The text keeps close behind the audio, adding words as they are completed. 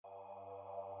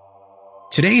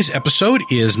Today's episode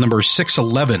is number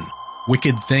 611,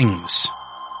 Wicked Things.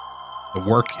 The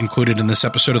work included in this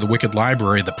episode of the Wicked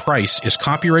Library, The Price, is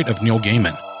copyright of Neil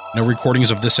Gaiman. No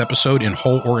recordings of this episode, in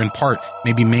whole or in part,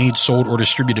 may be made, sold, or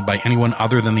distributed by anyone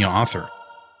other than the author.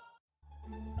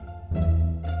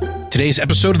 Today's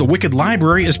episode of the Wicked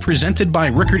Library is presented by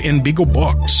Rickard and Beagle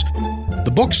Books.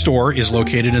 The bookstore is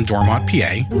located in Dormont,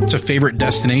 PA. It's a favorite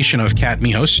destination of Kat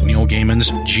Mihos, Neil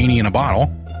Gaiman's Genie in a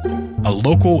Bottle, a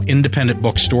local independent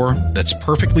bookstore that's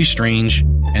perfectly strange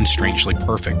and strangely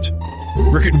perfect.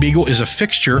 Rickard and Beagle is a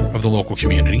fixture of the local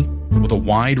community with a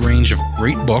wide range of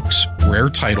great books,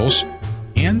 rare titles,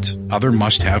 and other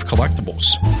must-have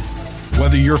collectibles.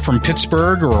 Whether you're from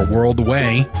Pittsburgh or a world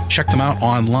away, check them out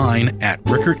online at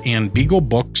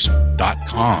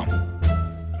rickardandbeaglebooks.com.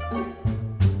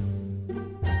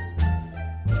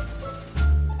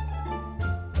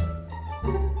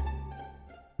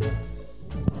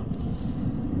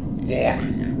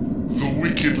 Warning. The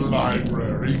Wicked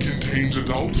Library contains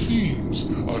adult themes,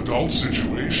 adult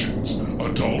situations,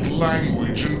 adult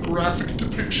language, and graphic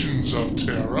depictions of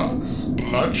terror,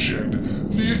 bloodshed,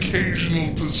 the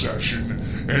occasional possession,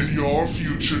 and your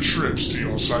future trips to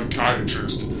your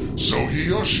psychiatrist, so he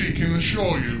or she can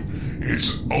assure you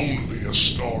it's only a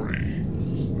story.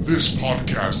 This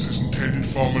podcast is intended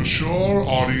for mature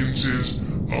audiences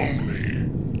only.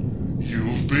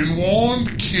 You've been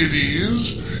warned,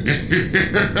 kiddies.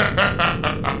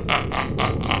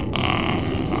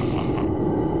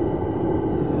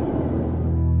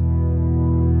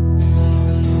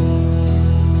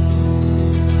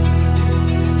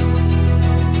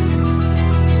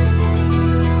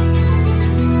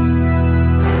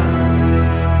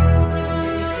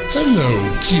 Hello,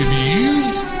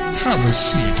 kiddies. Have a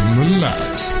seat and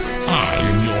relax. I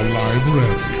am your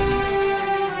librarian.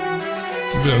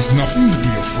 There's nothing to be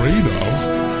afraid of,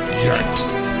 yet.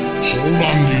 Hold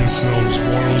on to yourselves,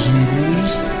 boils and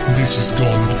ghouls. This is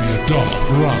going to be a dark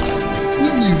ride.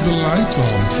 We'll leave the lights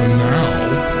on for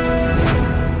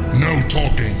now. No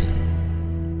talking.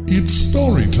 It's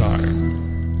story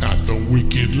time at the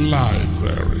Wicked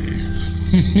Library.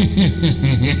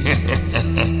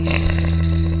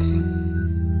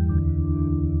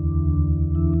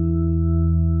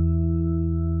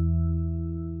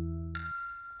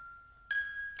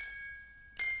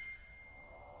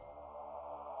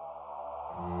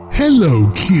 Hello,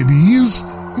 kiddies.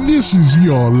 This is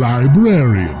your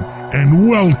librarian, and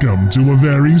welcome to a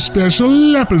very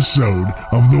special episode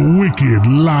of the Wicked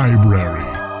Library.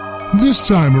 This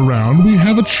time around, we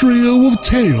have a trio of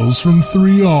tales from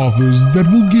 3 authors that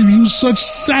will give you such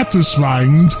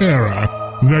satisfying terror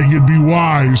that you'd be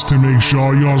wise to make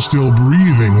sure you're still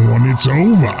breathing when it's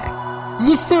over.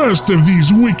 The first of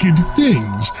these wicked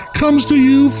things comes to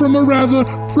you from a rather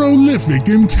prolific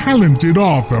and talented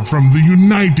author from the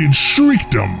United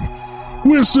Shriekdom.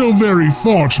 We're so very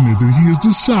fortunate that he has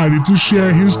decided to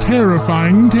share his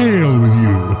terrifying tale with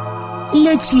you.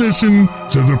 Let's listen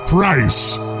to The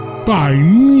Price by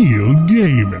Neil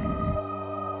Gaiman.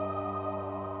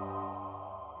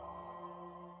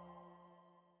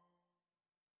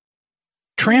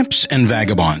 Tramps and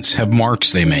vagabonds have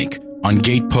marks they make on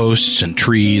gateposts and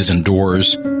trees and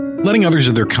doors, letting others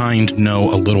of their kind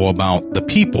know a little about the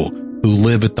people who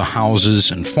live at the houses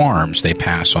and farms they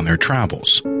pass on their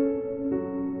travels.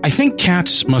 I think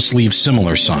cats must leave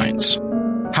similar signs.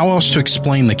 How else to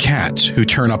explain the cats who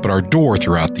turn up at our door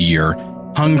throughout the year,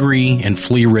 hungry and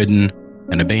flea-ridden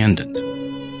and abandoned?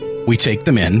 We take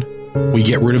them in, we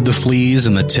get rid of the fleas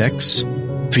and the ticks,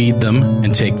 feed them,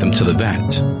 and take them to the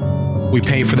vet. We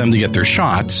pay for them to get their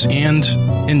shots, and,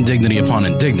 indignity upon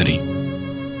indignity,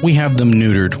 we have them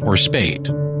neutered or spayed.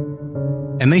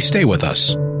 And they stay with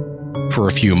us, for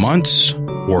a few months,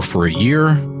 or for a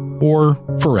year, or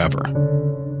forever.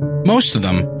 Most of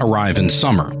them arrive in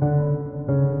summer.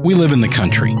 We live in the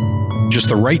country, just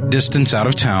the right distance out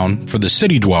of town for the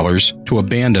city dwellers to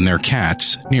abandon their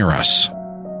cats near us.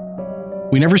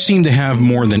 We never seem to have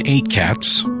more than 8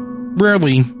 cats,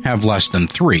 rarely have less than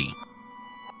 3.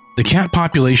 The cat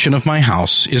population of my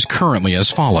house is currently as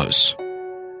follows: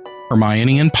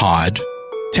 Hermione and Pod,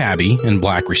 Tabby and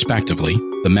Black respectively,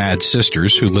 the mad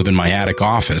sisters who live in my attic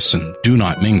office and do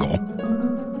not mingle;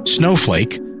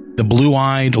 Snowflake, the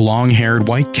blue-eyed, long-haired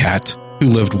white cat who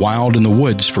lived wild in the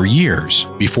woods for years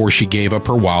before she gave up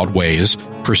her wild ways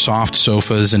for soft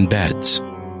sofas and beds;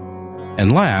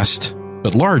 and last,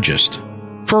 but largest,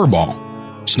 Furball,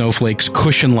 Snowflake's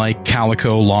cushion-like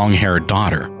calico long-haired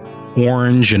daughter,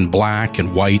 orange and black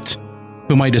and white,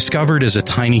 whom I discovered as a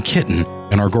tiny kitten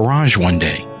in our garage one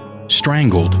day,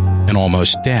 strangled and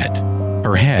almost dead,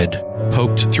 her head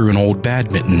poked through an old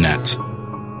badminton net,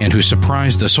 and who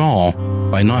surprised us all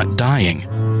by not dying,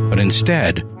 but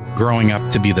instead growing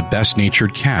up to be the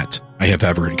best-natured cat I have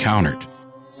ever encountered.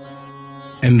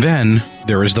 And then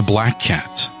there is the black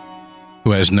cat,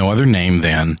 who has no other name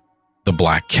than the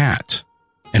Black Cat,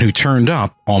 and who turned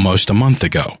up almost a month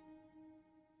ago.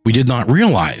 We did not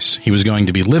realize he was going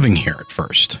to be living here at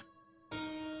first.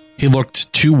 He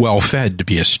looked too well-fed to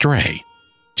be a stray,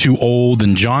 too old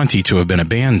and jaunty to have been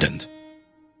abandoned.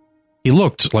 He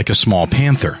looked like a small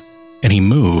panther, and he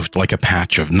moved like a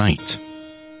patch of night.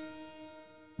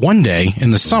 One day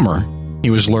in the summer, he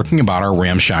was lurking about our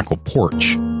ramshackle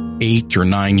porch, 8 or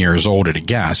 9 years old at a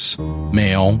guess,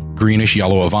 male,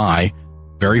 greenish-yellow of eye,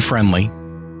 very friendly,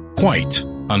 quite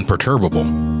unperturbable.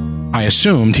 I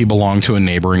assumed he belonged to a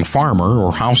neighboring farmer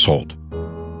or household.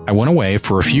 I went away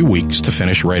for a few weeks to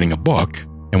finish writing a book,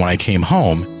 and when I came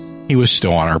home, he was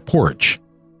still on our porch,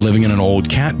 living in an old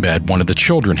cat bed one of the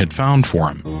children had found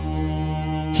for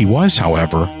him. He was,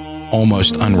 however,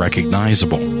 almost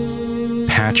unrecognizable.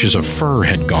 Patches of fur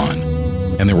had gone,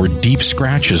 and there were deep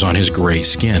scratches on his gray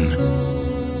skin.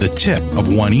 The tip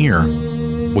of one ear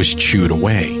was chewed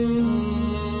away.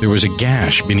 There was a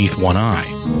gash beneath one eye,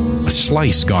 a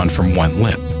slice gone from one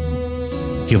lip.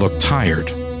 He looked tired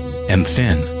and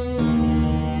thin.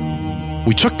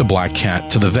 We took the black cat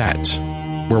to the vet,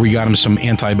 where we got him some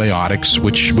antibiotics,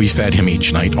 which we fed him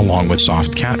each night along with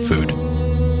soft cat food.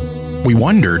 We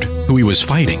wondered who he was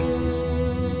fighting.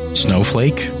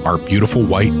 Snowflake, our beautiful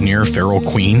white near-feral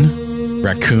queen,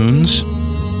 raccoons,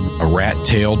 a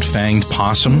rat-tailed fanged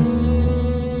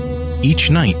possum. Each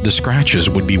night the scratches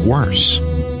would be worse.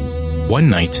 One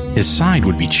night his side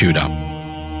would be chewed up.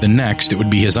 The next it would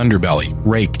be his underbelly,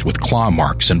 raked with claw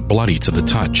marks and bloody to the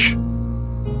touch.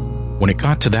 When it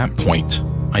got to that point,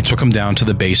 I took him down to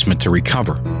the basement to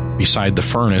recover, beside the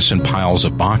furnace and piles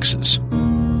of boxes.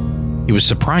 He was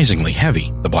surprisingly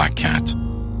heavy, the black cat,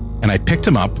 and I picked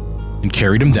him up and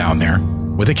carried him down there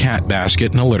with a cat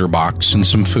basket and a litter box and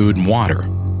some food and water.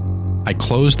 I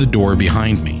closed the door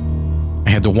behind me. I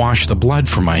had to wash the blood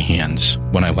from my hands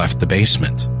when I left the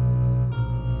basement.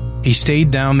 He stayed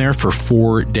down there for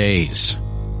 4 days.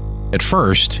 At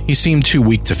first, he seemed too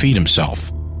weak to feed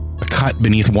himself. A cut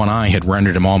beneath one eye had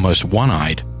rendered him almost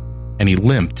one-eyed, and he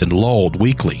limped and lolled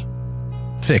weakly,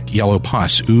 thick yellow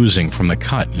pus oozing from the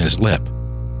cut in his lip.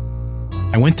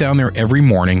 I went down there every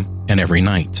morning and every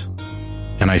night,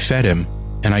 and I fed him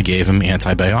and I gave him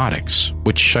antibiotics,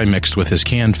 which I mixed with his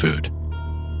canned food,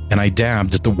 and I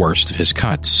dabbed at the worst of his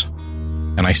cuts,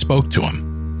 and I spoke to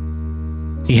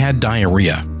him. He had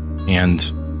diarrhea,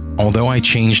 and although I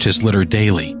changed his litter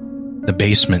daily, the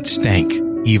basement stank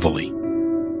evilly.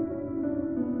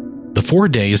 The 4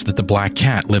 days that the black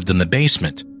cat lived in the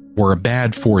basement were a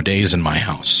bad 4 days in my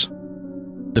house.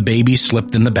 The baby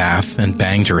slipped in the bath and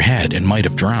banged her head and might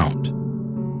have drowned.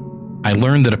 I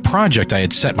learned that a project I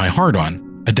had set my heart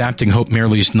on, adapting Hope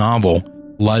Merrill's novel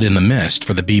Blood in the Mist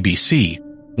for the BBC,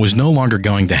 was no longer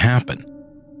going to happen,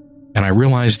 and I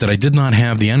realized that I did not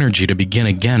have the energy to begin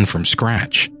again from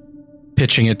scratch,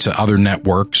 pitching it to other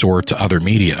networks or to other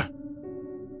media.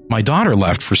 My daughter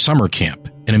left for summer camp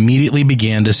and immediately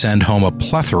began to send home a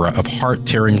plethora of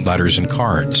heart-tearing letters and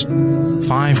cards,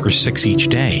 5 or 6 each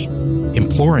day,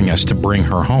 imploring us to bring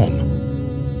her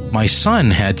home. My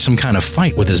son had some kind of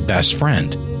fight with his best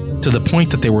friend, to the point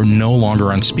that they were no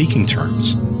longer on speaking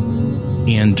terms.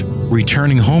 And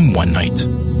returning home one night,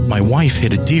 my wife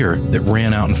hit a deer that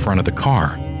ran out in front of the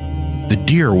car. The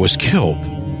deer was killed.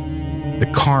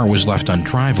 The car was left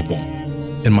undrivable,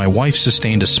 and my wife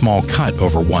sustained a small cut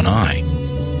over one eye.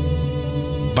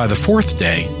 By the 4th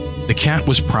day, the cat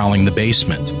was prowling the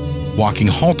basement, walking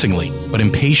haltingly but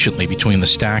impatiently between the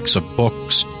stacks of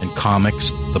books and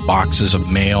comics, the boxes of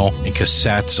mail and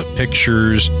cassettes of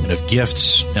pictures and of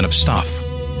gifts and of stuff.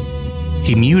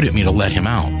 He mewed at me to let him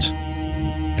out,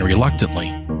 and reluctantly,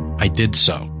 I did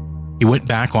so. He went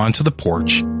back onto the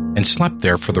porch and slept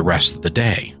there for the rest of the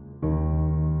day.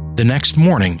 The next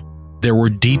morning, there were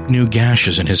deep new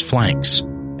gashes in his flanks,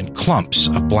 and clumps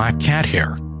of black cat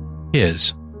hair,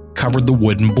 his, covered the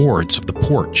wooden boards of the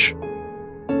porch.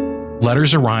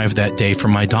 Letters arrived that day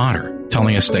from my daughter,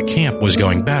 telling us that camp was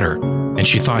going better, and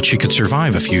she thought she could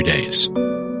survive a few days.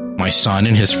 My son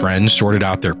and his friends sorted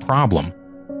out their problem,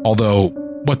 although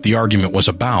what the argument was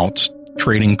about,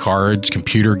 trading cards,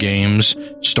 computer games,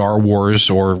 Star Wars,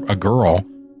 or a girl,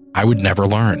 I would never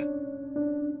learn.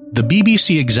 The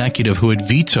BBC executive who had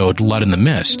vetoed Blood in the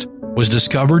Mist was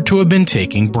discovered to have been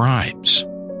taking bribes.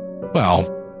 Well,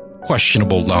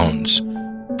 questionable loans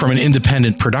from an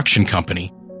independent production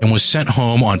company, and was sent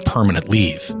home on permanent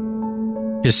leave.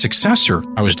 His successor,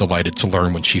 I was delighted to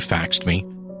learn when she faxed me,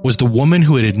 was the woman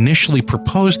who had initially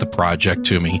proposed the project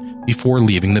to me before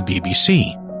leaving the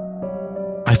BBC.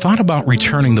 I thought about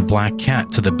returning the black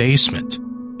cat to the basement,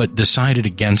 but decided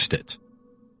against it.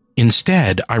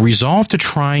 Instead, I resolved to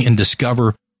try and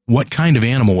discover what kind of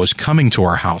animal was coming to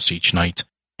our house each night,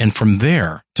 and from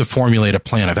there to formulate a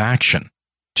plan of action,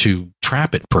 to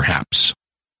trap it perhaps.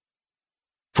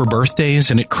 For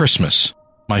birthdays and at Christmas,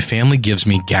 my family gives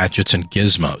me gadgets and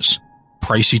gizmos,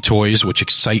 pricey toys which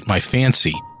excite my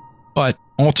fancy, but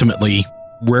ultimately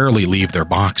rarely leave their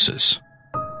boxes.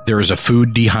 There is a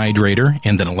food dehydrator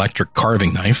and an electric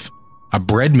carving knife, a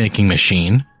bread-making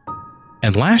machine,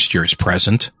 and last year's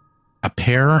present, a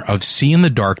pair of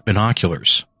see-in-the-dark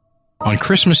binoculars. On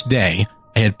Christmas Day,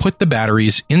 I had put the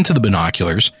batteries into the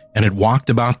binoculars and had walked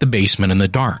about the basement in the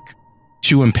dark,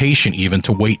 too impatient even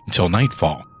to wait until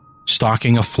nightfall,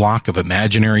 stalking a flock of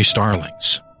imaginary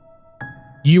starlings.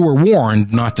 You were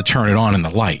warned not to turn it on in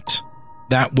the light.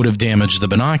 That would have damaged the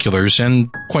binoculars and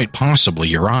quite possibly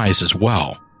your eyes as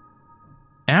well.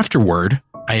 Afterward,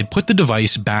 I had put the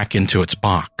device back into its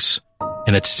box,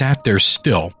 and it sat there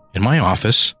still in my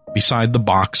office beside the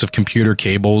box of computer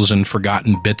cables and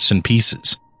forgotten bits and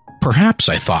pieces. Perhaps,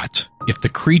 I thought, if the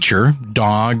creature,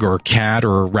 dog or cat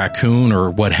or raccoon or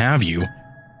what have you,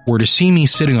 were to see me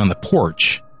sitting on the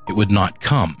porch, it would not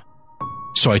come.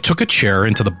 So I took a chair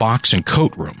into the box and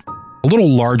coat room, a little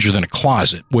larger than a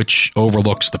closet, which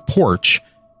overlooks the porch,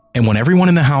 and when everyone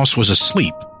in the house was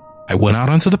asleep, I went out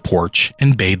onto the porch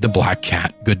and bade the black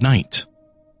cat good night.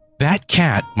 That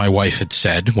cat, my wife had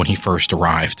said when he first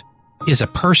arrived, is a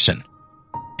person,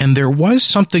 and there was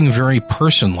something very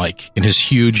person-like in his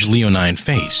huge leonine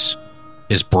face,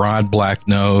 his broad black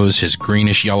nose, his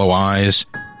greenish-yellow eyes,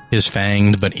 his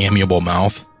fanged but amiable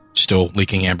mouth, still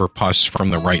leaking amber pus from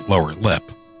the right lower lip.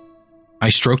 I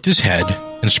stroked his head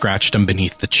and scratched him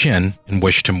beneath the chin and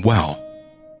wished him well.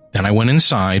 Then I went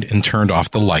inside and turned off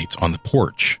the light on the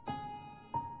porch.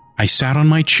 I sat on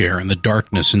my chair in the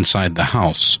darkness inside the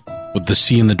house with the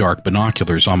see-in-the-dark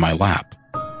binoculars on my lap.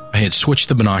 I had switched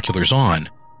the binoculars on,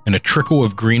 and a trickle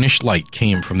of greenish light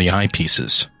came from the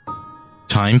eyepieces.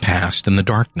 Time passed in the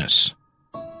darkness.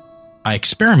 I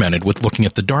experimented with looking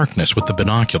at the darkness with the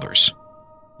binoculars,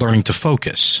 learning to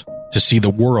focus, to see the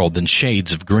world in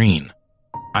shades of green.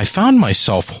 I found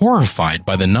myself horrified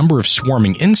by the number of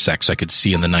swarming insects I could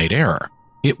see in the night air.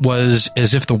 It was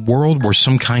as if the world were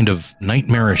some kind of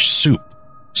nightmarish soup,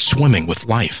 swimming with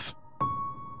life.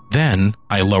 Then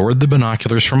I lowered the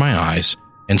binoculars from my eyes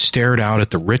and stared out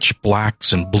at the rich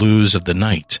blacks and blues of the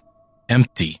night,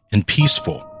 empty and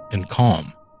peaceful and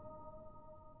calm.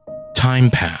 Time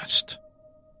passed.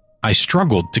 I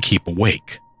struggled to keep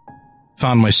awake.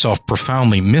 Found myself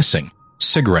profoundly missing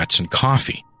cigarettes and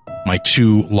coffee, my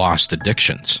two lost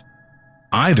addictions.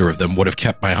 Either of them would have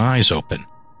kept my eyes open,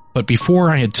 but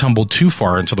before I had tumbled too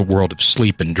far into the world of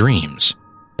sleep and dreams,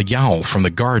 a yowl from the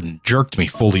garden jerked me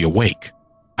fully awake.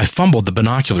 I fumbled the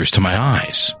binoculars to my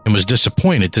eyes and was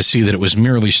disappointed to see that it was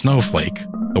merely Snowflake,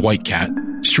 the white cat,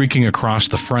 streaking across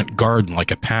the front garden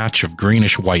like a patch of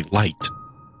greenish-white light.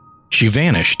 She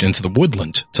vanished into the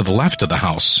woodland to the left of the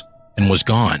house and was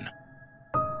gone.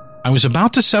 I was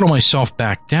about to settle myself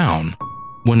back down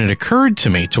when it occurred to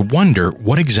me to wonder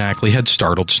what exactly had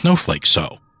startled Snowflake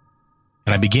so,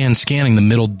 and I began scanning the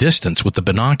middle distance with the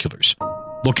binoculars,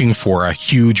 looking for a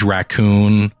huge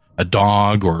raccoon, a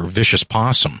dog, or vicious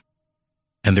possum.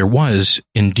 And there was,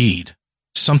 indeed,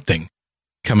 something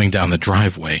coming down the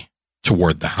driveway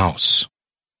toward the house.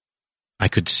 I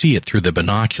could see it through the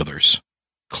binoculars,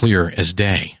 clear as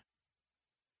day.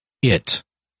 It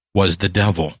was the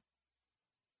devil.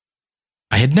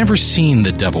 I had never seen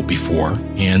the devil before,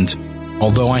 and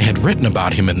although I had written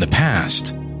about him in the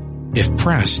past, if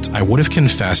pressed, I would have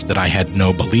confessed that I had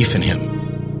no belief in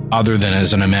him, other than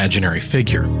as an imaginary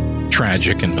figure,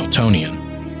 tragic and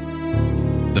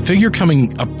Miltonian. The figure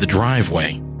coming up the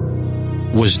driveway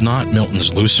was not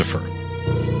Milton's Lucifer.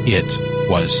 It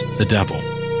was the devil.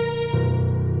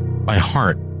 My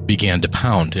heart began to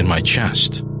pound in my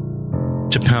chest,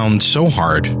 to pound so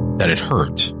hard that it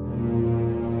hurt.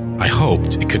 I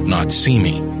hoped it could not see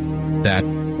me, that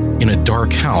in a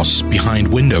dark house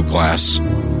behind window glass,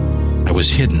 I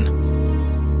was hidden.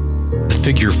 The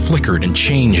figure flickered and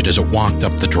changed as it walked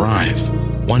up the drive.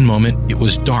 One moment it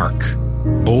was dark,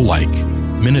 bull-like,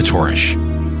 minotaurish.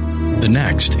 The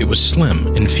next it was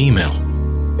slim and female.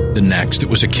 The next it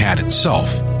was a cat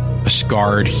itself, a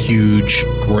scarred, huge,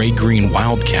 gray-green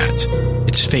wildcat,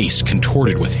 its face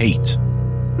contorted with hate.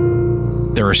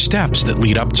 There are steps that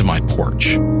lead up to my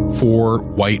porch, 4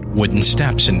 white wooden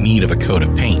steps in need of a coat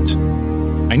of paint.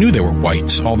 I knew they were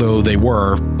white, although they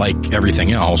were, like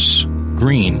everything else,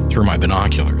 green through my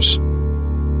binoculars.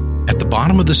 At the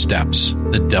bottom of the steps,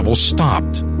 the devil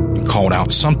stopped and called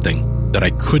out something that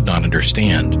I could not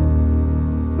understand.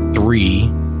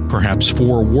 3, perhaps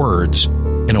 4 words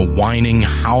in a whining,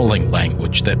 howling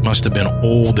language that must have been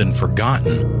old and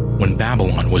forgotten when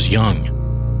Babylon was young.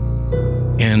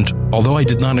 And although I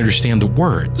did not understand the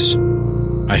words,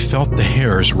 I felt the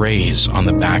hairs raise on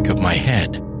the back of my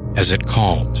head as it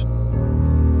called.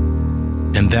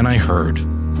 And then I heard,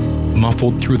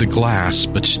 muffled through the glass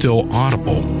but still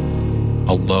audible,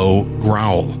 a low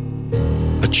growl,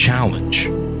 a challenge,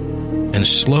 and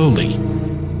slowly,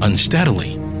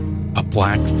 unsteadily, a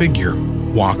black figure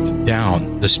walked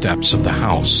down the steps of the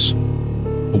house,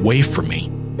 away from me,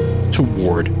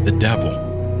 toward the devil.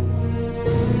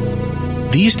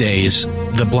 These days,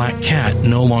 the black cat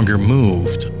no longer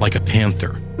moved like a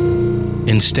panther.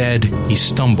 Instead, he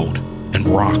stumbled and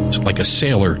rocked like a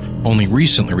sailor only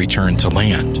recently returned to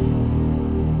land.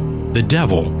 The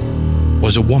devil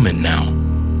was a woman now.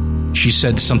 She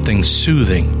said something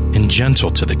soothing and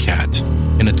gentle to the cat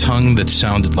in a tongue that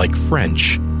sounded like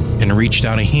French and reached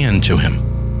out a hand to him.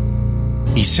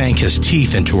 He sank his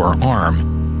teeth into her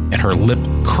arm, and her lip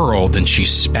curled and she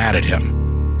spat at him.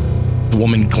 The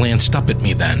woman glanced up at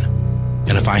me then,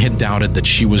 and if I had doubted that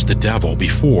she was the devil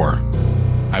before,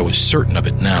 I was certain of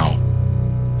it now.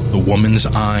 The woman's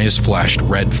eyes flashed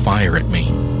red fire at me,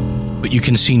 but you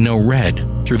can see no red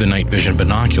through the night vision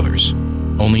binoculars,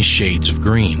 only shades of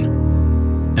green.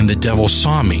 And the devil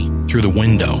saw me through the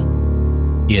window.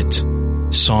 It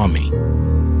saw me.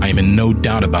 I am in no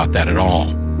doubt about that at all.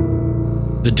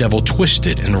 The devil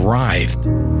twisted and writhed,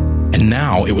 and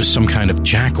now it was some kind of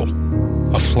jackal,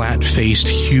 a flat-faced,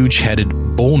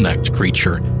 huge-headed, bull-necked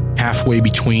creature halfway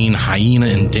between hyena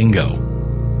and dingo.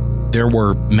 There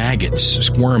were maggots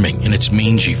squirming in its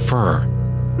mangy fur,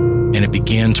 and it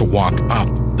began to walk up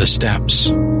the steps.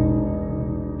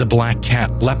 The black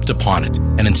cat leapt upon it,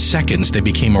 and in seconds they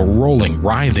became a rolling,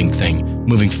 writhing thing,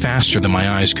 moving faster than my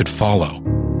eyes could follow.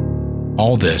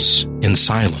 All this in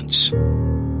silence.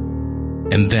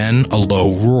 And then a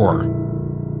low roar.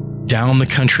 Down the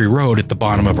country road at the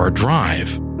bottom of our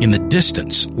drive, in the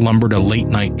distance, lumbered a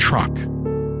late-night truck,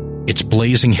 its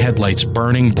blazing headlights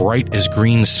burning bright as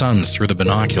green suns through the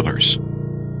binoculars.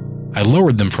 I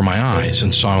lowered them from my eyes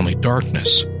and saw only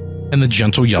darkness and the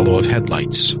gentle yellow of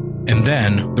headlights, and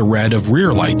then the red of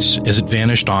rear lights as it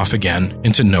vanished off again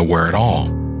into nowhere at all.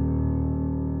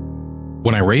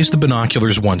 When I raised the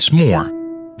binoculars once more,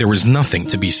 there was nothing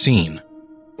to be seen,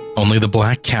 only the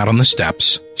black cat on the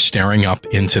steps staring up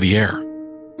into the air.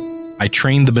 I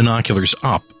trained the binoculars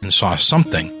up and saw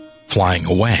something flying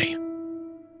away.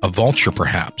 A vulture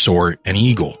perhaps, or an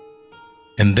eagle.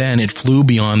 And then it flew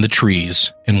beyond the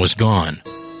trees and was gone.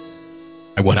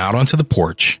 I went out onto the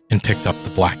porch and picked up the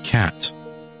black cat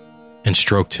and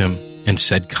stroked him and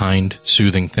said kind,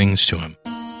 soothing things to him.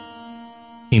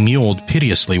 He mewed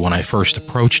piteously when I first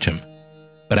approached him,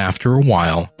 but after a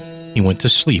while, he went to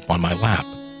sleep on my lap,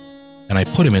 and I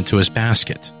put him into his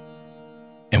basket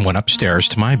and went upstairs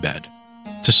to my bed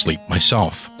to sleep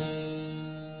myself.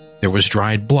 There was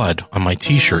dried blood on my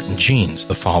t-shirt and jeans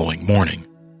the following morning.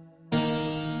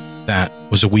 That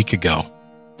was a week ago.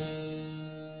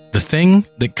 The thing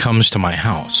that comes to my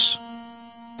house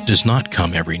does not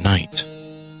come every night,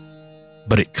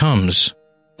 but it comes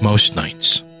most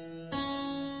nights.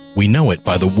 We know it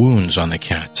by the wounds on the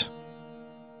cat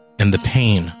and the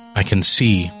pain I can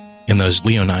see in those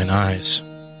leonine eyes.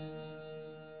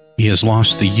 He has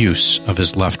lost the use of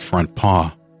his left front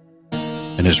paw,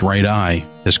 and his right eye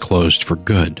has closed for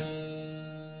good.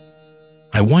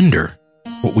 I wonder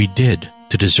what we did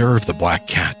to deserve the black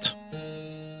cat.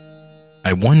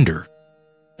 I wonder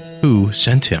who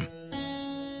sent him.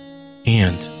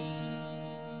 And,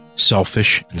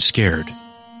 selfish and scared,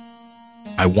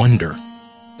 I wonder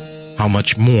how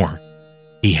much more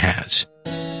he has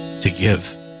to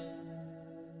give.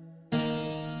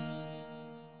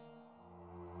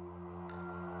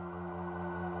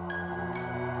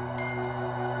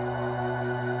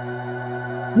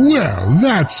 Well,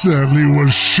 that certainly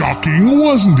was shocking,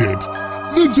 wasn't it?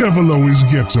 The devil always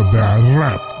gets a bad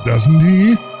rap, doesn't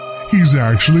he? He's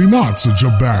actually not such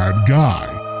a bad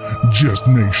guy. Just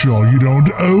make sure you don't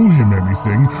owe him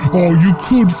anything, or you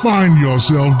could find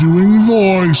yourself doing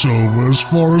voiceovers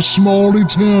for a small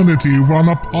eternity on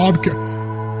a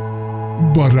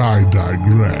podcast. But I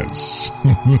digress.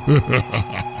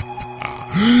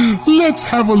 Let's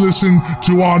have a listen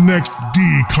to our next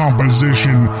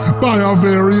decomposition by our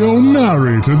very own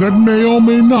narrator that may or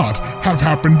may not have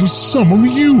happened to some of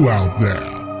you out there.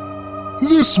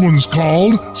 This one's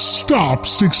called Stop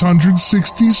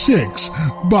 666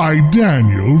 by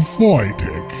Daniel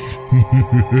Foytik.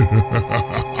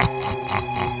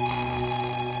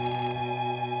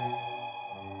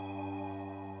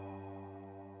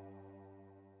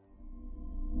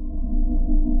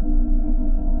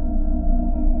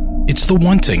 It's the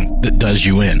wanting that does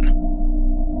you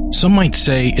in. Some might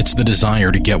say it's the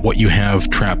desire to get what you have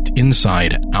trapped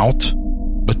inside out,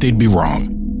 but they'd be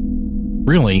wrong.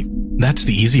 Really, that's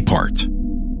the easy part.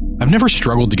 I've never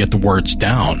struggled to get the words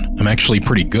down. I'm actually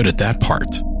pretty good at that part.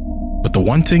 But the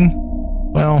wanting,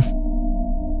 well,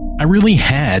 I really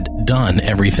had done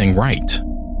everything right.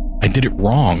 I did it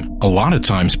wrong a lot of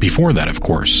times before that, of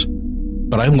course.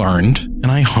 But I learned,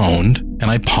 and I honed, and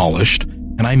I polished,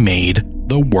 and I made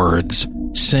the words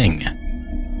sing.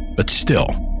 But still,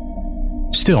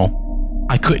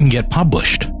 I couldn't get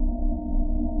published.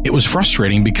 It was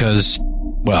frustrating because,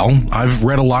 well, I've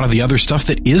read a lot of the other stuff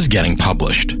that is getting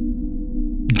published.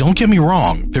 Don't get me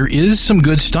wrong, there is some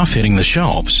good stuff hitting the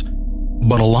shelves,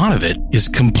 but a lot of it is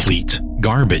complete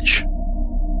garbage.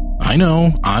 I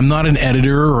know, I'm not an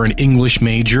editor or an English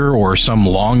major or some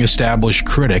long-established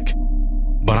critic,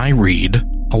 but I read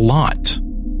a lot.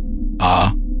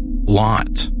 A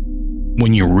lot.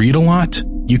 When you read a lot,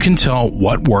 you can tell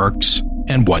what works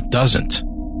and what doesn't.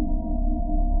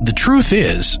 The truth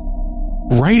is,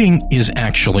 writing is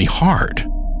actually hard.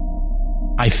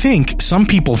 I think some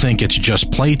people think it's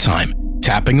just playtime,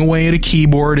 tapping away at a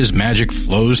keyboard as magic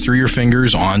flows through your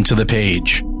fingers onto the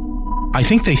page. I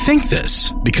think they think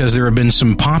this because there have been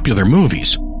some popular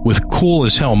movies with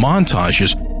cool-as-hell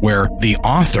montages where the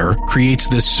author creates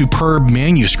this superb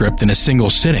manuscript in a single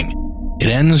sitting. It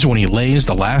ends when he lays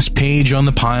the last page on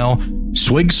the pile,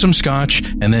 swigs some scotch,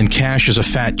 and then cashes a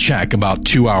fat check about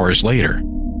 2 hours later.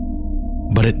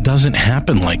 But it doesn't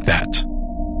happen like that.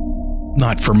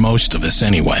 Not for most of us,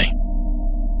 anyway.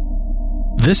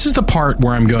 This is the part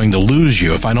where I'm going to lose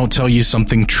you if I don't tell you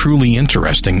something truly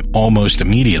interesting almost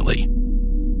immediately.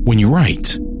 When you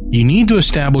write, you need to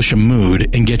establish a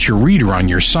mood and get your reader on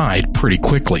your side pretty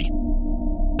quickly,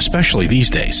 especially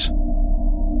these days.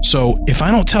 So, if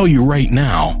I don't tell you right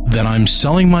now that I'm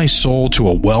selling my soul to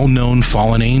a well-known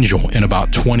fallen angel in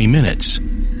about 20 minutes,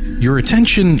 your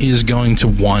attention is going to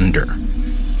wander.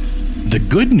 The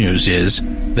good news is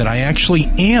that I actually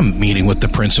am meeting with the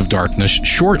Prince of Darkness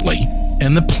shortly,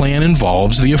 and the plan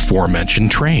involves the aforementioned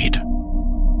trade.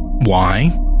 Why?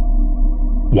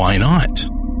 Why not?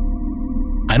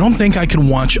 I don't think I can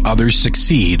watch others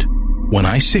succeed when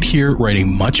I sit here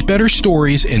writing much better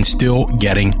stories and still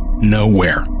getting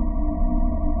nowhere.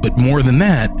 But more than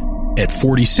that, at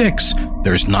 46,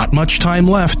 there's not much time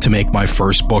left to make my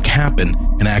first book happen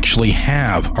and actually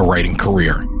have a writing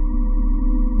career.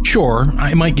 Sure,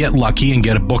 I might get lucky and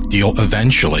get a book deal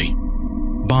eventually,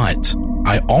 but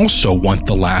I also want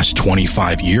the last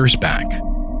 25 years back.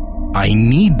 I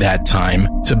need that time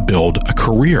to build a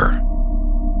career.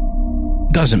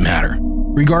 Doesn't matter.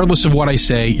 Regardless of what I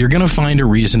say, you're going to find a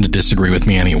reason to disagree with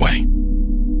me anyway.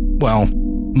 Well,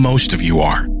 most of you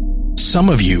are. Some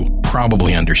of you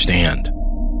probably understand.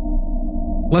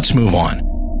 Let's move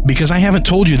on, because I haven't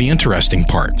told you the interesting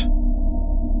part.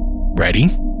 Ready?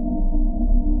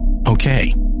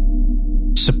 Okay.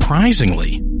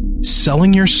 Surprisingly,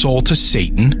 selling your soul to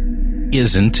Satan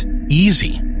isn't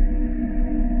easy.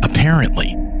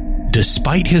 Apparently,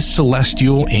 despite his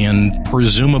celestial and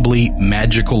presumably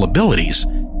magical abilities,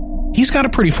 he's got a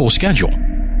pretty full schedule.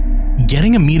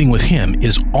 Getting a meeting with him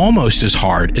is almost as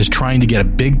hard as trying to get a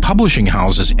big publishing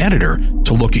house's editor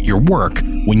to look at your work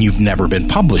when you've never been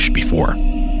published before.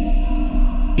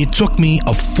 It took me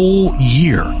a full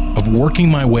year of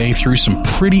working my way through some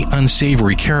pretty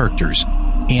unsavory characters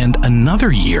and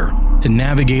another year to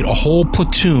navigate a whole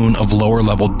platoon of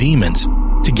lower-level demons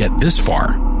to get this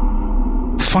far.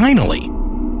 Finally,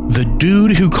 the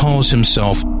dude who calls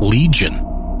himself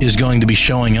Legion is going to be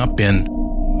showing up in,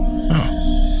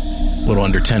 a little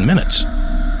under 10 minutes.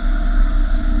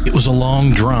 It was a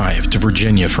long drive to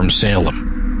Virginia from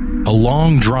Salem, a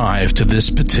long drive to this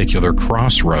particular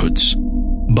crossroads.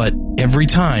 But every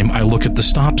time I look at the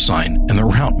stop sign and the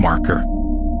route marker,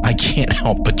 I can't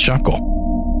help but chuckle.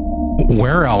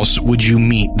 Where else would you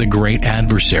meet the great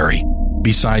adversary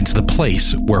besides the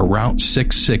place where Route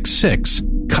 666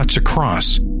 cuts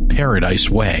across Paradise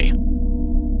Way?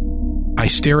 I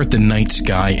stare at the night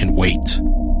sky and wait.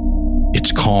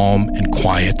 It's calm and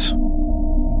quiet,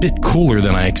 a bit cooler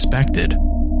than I expected.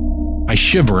 I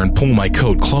shiver and pull my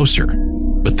coat closer,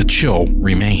 but the chill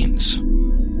remains.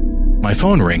 My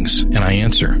phone rings and I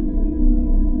answer. Are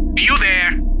you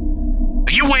there?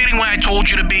 Are you waiting where I told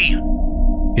you to be?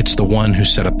 it's the one who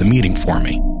set up the meeting for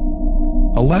me.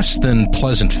 A less than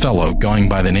pleasant fellow going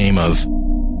by the name of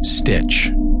Stitch.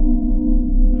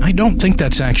 I don't think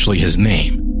that's actually his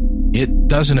name. It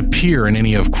doesn't appear in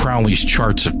any of Crowley's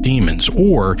charts of demons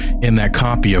or in that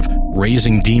copy of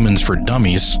Raising Demons for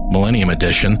Dummies, Millennium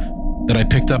Edition, that I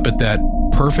picked up at that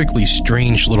perfectly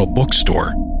strange little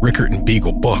bookstore, Rickert and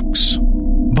Beagle Books.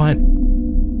 But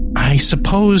I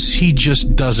suppose he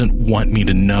just doesn't want me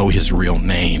to know his real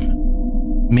name.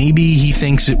 Maybe he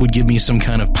thinks it would give me some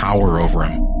kind of power over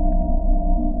him.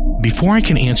 Before I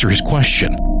can answer his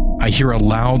question, I hear a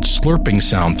loud slurping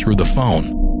sound through the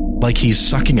phone, like he's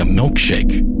sucking a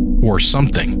milkshake or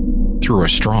something through a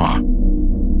straw.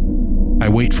 I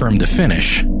wait for him to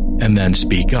finish and then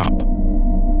speak up.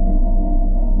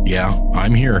 Yeah,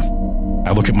 I'm here.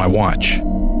 I look at my watch.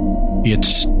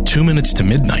 It's 2 minutes to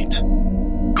midnight.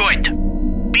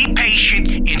 Good. Be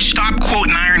patient and stop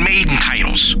quoting Iron Maiden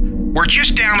titles. We're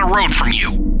just down the road from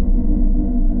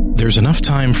you. There's enough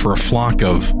time for a flock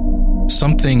of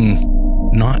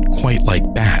something not quite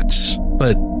like bats,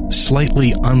 but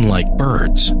slightly unlike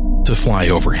birds, to fly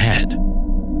overhead.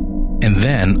 And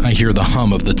then I hear the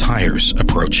hum of the tires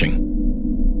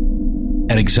approaching.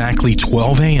 At exactly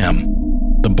 12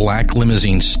 a.m., the black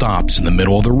limousine stops in the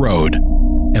middle of the road,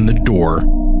 and the door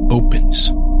opens.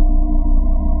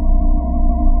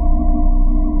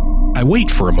 I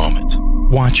wait for a moment,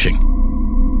 watching.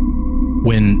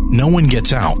 When no one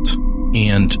gets out,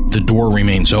 and the door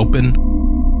remains open,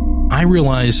 I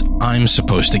realize I'm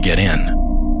supposed to get in.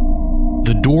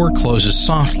 The door closes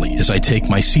softly as I take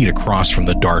my seat across from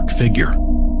the dark figure.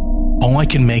 All I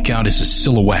can make out is his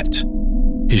silhouette,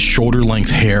 his shoulder-length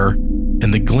hair,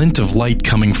 and the glint of light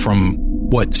coming from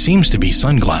what seems to be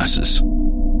sunglasses.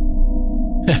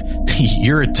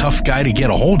 You're a tough guy to get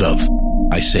a hold of,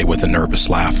 I say with a nervous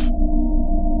laugh.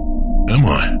 Am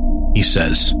I? He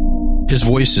says. His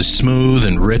voice is smooth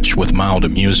and rich with mild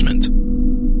amusement.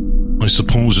 I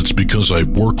suppose it's because I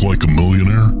work like a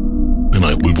millionaire, and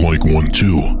I live like one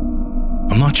too.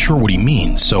 I'm not sure what he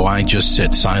means, so I just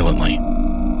sit silently.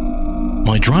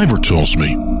 My driver tells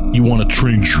me you want to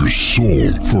trade your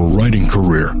soul for a writing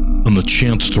career and the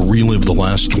chance to relive the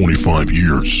last 25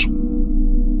 years.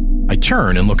 I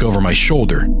turn and look over my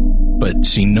shoulder, but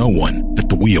see no one at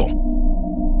the wheel.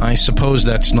 I suppose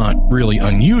that's not really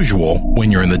unusual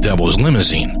when you're in the devil's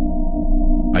limousine.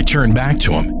 I turn back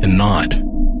to him and nod.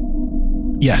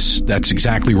 Yes, that's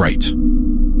exactly right.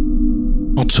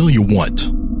 I'll tell you what.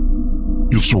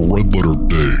 It's a red letter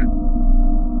day.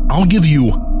 I'll give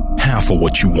you half of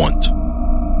what you want.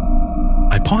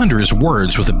 I ponder his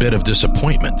words with a bit of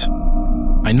disappointment.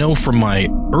 I know from my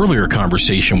earlier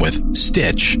conversation with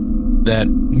Stitch that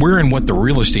we're in what the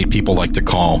real estate people like to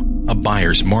call a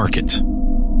buyer's market.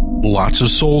 Lots of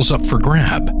souls up for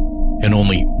grab, and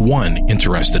only one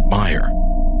interested buyer.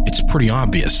 It's pretty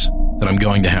obvious that I'm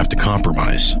going to have to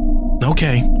compromise.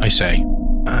 Okay, I say.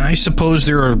 I suppose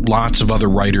there are lots of other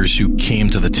writers who came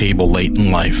to the table late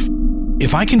in life.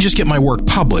 If I can just get my work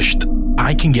published,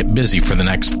 I can get busy for the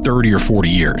next 30 or 40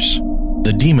 years.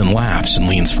 The demon laughs and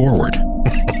leans forward.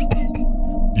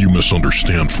 You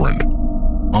misunderstand, friend.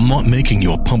 I'm not making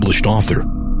you a published author.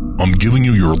 I'm giving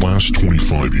you your last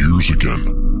 25 years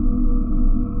again.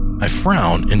 I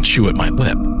frown and chew at my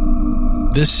lip.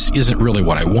 This isn't really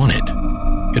what I wanted.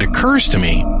 It occurs to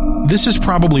me, this is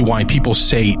probably why people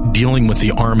say dealing with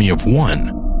the army of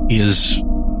one is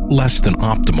less than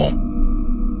optimal.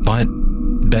 But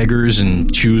beggars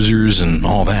and choosers and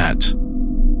all that.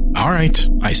 All right,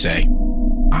 I say.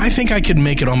 I think I could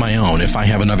make it on my own if I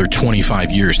have another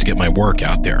 25 years to get my work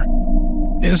out there.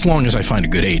 As long as I find a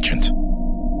good agent.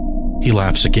 He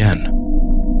laughs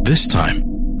again. This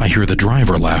time, I hear the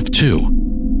driver laugh too.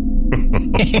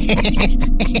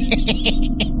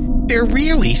 They're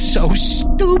really so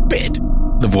stupid,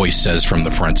 the voice says from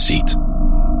the front seat.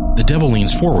 The devil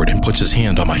leans forward and puts his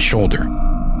hand on my shoulder.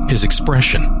 His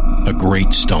expression, a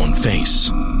great stone face.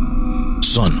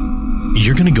 Son,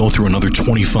 you're going to go through another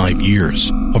 25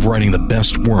 years of writing the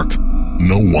best work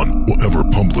no one will ever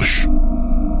publish.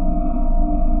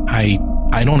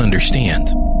 I don't understand.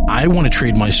 I want to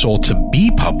trade my soul to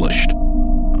be published.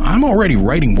 I'm already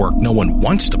writing work no one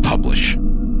wants to publish.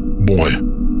 Boy,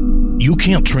 you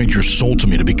can't trade your soul to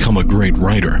me to become a great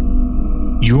writer.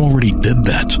 You already did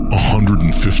that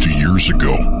 150 years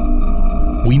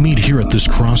ago. We meet here at this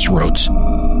crossroads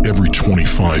every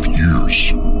 25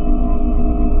 years.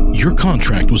 Your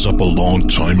contract was up a long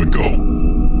time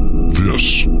ago.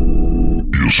 This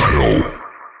is hell.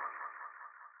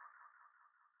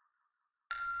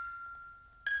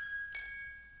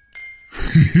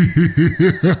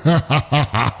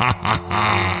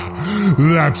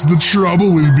 That's the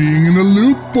trouble with being in a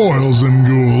loop, boils and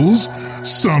ghouls.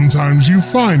 Sometimes you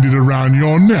find it around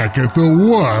your neck at the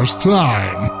worst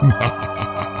time.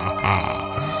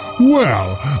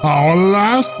 Well, our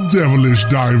last devilish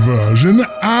diversion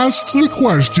asks the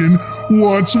question,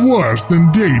 what's worse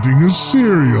than dating a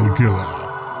serial killer?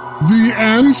 The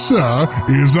answer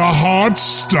is a heart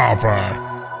stopper.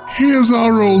 Here's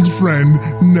our old friend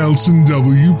Nelson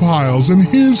W. Piles and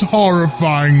his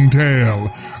horrifying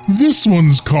tale. This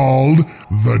one's called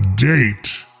The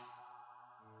Date.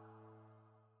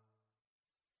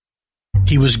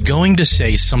 He was going to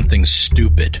say something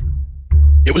stupid.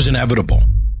 It was inevitable.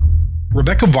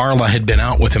 Rebecca Varla had been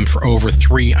out with him for over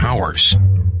 3 hours,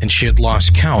 and she had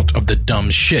lost count of the dumb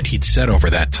shit he'd said over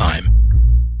that time.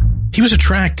 He was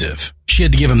attractive. She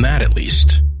had to give him that at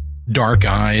least. Dark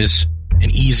eyes, an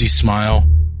easy smile,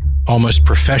 almost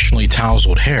professionally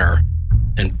tousled hair,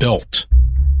 and built.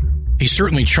 He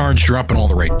certainly charged her up in all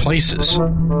the right places.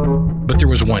 But there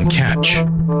was one catch.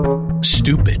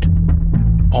 Stupid.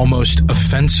 Almost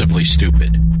offensively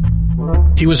stupid.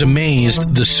 He was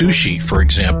amazed the sushi, for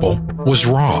example, was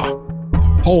raw.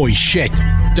 Holy shit,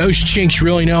 those chinks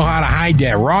really know how to hide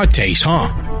that raw taste,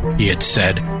 huh? He had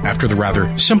said after the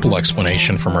rather simple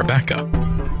explanation from Rebecca.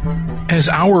 As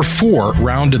hour 4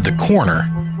 rounded the corner,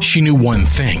 she knew one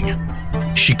thing.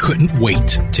 She couldn't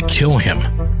wait to kill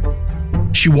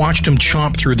him. She watched him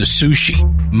chomp through the sushi,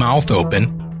 mouth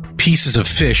open, pieces of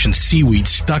fish and seaweed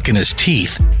stuck in his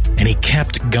teeth, and he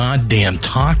kept goddamn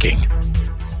talking.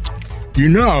 You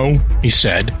know, he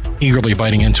said, eagerly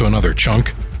biting into another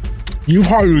chunk, you've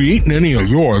hardly eaten any of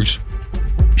yours.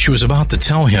 She was about to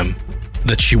tell him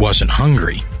that she wasn't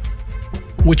hungry,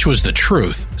 which was the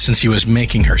truth since he was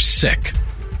making her sick.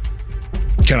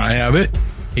 Can I have it?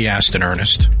 He asked in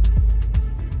earnest.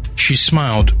 She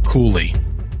smiled coolly.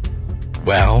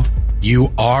 Well,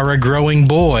 you are a growing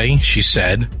boy, she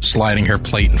said, sliding her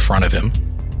plate in front of him.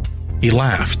 He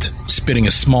laughed, spitting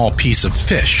a small piece of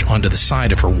fish onto the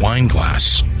side of her wine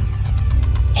glass.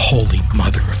 Holy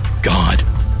mother of God,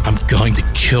 I'm going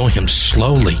to kill him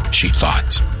slowly, she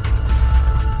thought.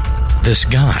 This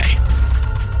guy,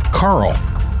 Carl,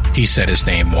 he said his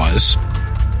name was.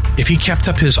 If he kept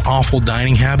up his awful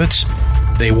dining habits,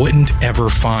 they wouldn't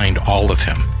ever find all of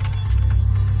him.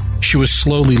 She was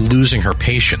slowly losing her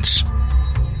patience,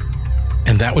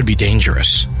 and that would be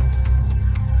dangerous.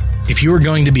 If you were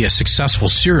going to be a successful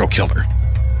serial killer,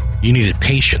 you needed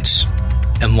patience,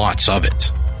 and lots of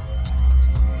it.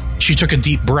 She took a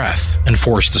deep breath and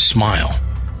forced a smile.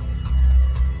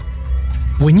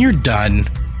 When you're done,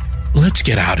 let's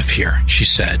get out of here, she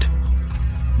said.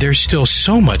 There's still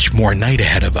so much more night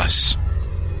ahead of us.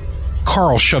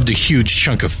 Carl shoved a huge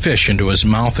chunk of fish into his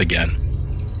mouth again.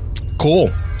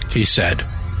 Cool, he said.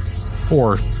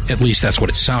 Or at least that's what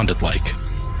it sounded like.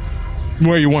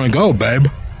 Where you want to go, babe?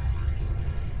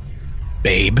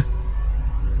 Babe?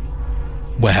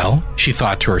 Well, she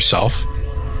thought to herself,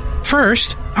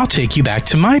 first, I'll take you back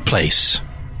to my place.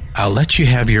 I'll let you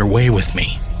have your way with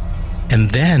me. And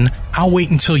then I'll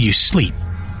wait until you sleep,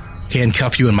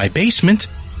 handcuff you in my basement,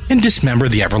 and dismember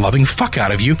the ever-loving fuck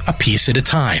out of you a piece at a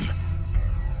time.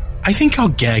 I think I'll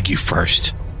gag you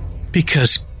first,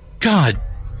 because god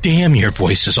damn your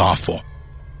voice is awful.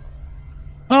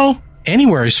 Oh,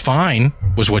 anywhere is fine,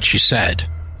 was what she said.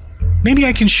 Maybe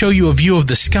I can show you a view of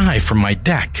the sky from my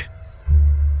deck.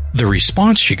 The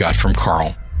response she got from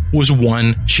Carl was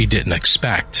one she didn't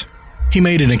expect. He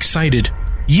made an excited,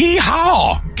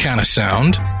 yee-haw kind of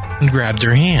sound and grabbed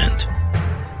her hand.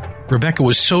 Rebecca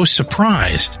was so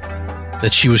surprised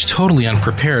that she was totally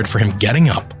unprepared for him getting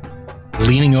up,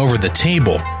 leaning over the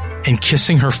table, and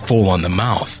kissing her full on the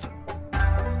mouth.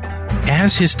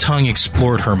 As his tongue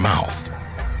explored her mouth,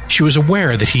 she was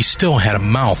aware that he still had a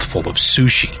mouthful of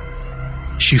sushi.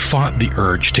 She fought the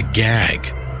urge to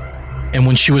gag, and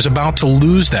when she was about to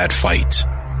lose that fight,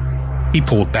 he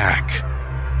pulled back.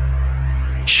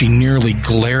 She nearly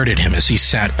glared at him as he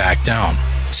sat back down,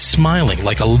 smiling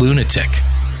like a lunatic,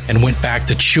 and went back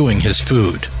to chewing his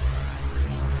food.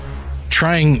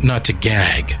 Trying not to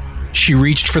gag, she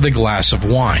reached for the glass of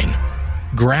wine,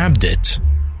 grabbed it,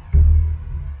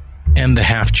 and the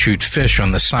half-chewed fish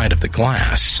on the side of the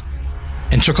glass,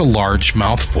 and took a large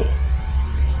mouthful.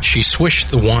 She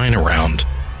swished the wine around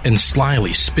and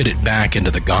slyly spit it back into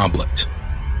the goblet.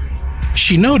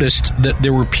 She noticed that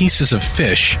there were pieces of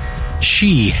fish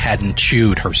she hadn't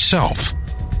chewed herself,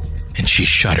 and she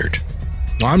shuddered.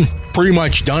 I'm pretty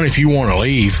much done if you want to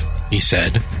leave, he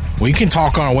said. We can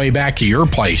talk on our way back to your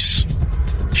place.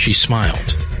 She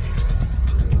smiled.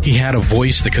 He had a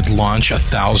voice that could launch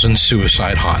 1,000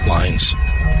 suicide hotlines,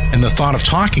 and the thought of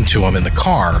talking to him in the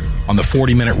car on the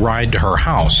 40-minute ride to her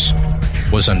house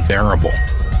was unbearable.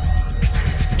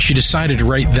 She decided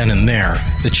right then and there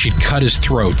that she'd cut his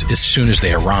throat as soon as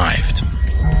they arrived.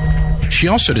 She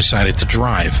also decided to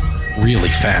drive really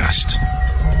fast.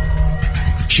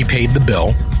 She paid the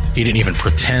bill. He didn't even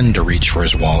pretend to reach for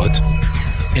his wallet,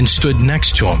 and stood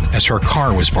next to him as her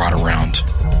car was brought around.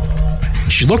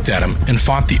 She looked at him and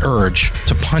fought the urge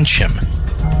to punch him.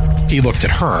 He looked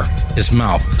at her, his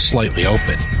mouth slightly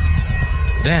open.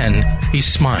 Then he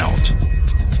smiled,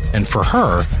 and for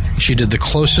her, she did the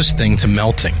closest thing to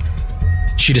melting.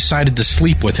 She decided to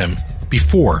sleep with him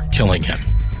before killing him.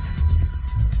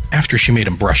 After she made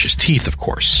him brush his teeth, of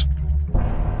course.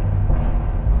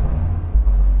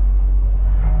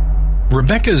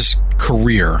 Rebecca's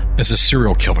career as a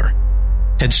serial killer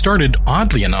had started,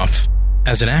 oddly enough,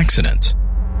 as an accident.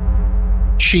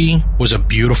 She was a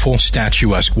beautiful,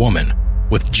 statuesque woman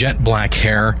with jet black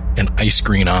hair and ice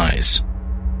green eyes.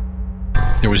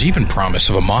 There was even promise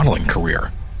of a modeling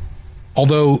career,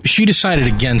 although she decided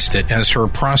against it as her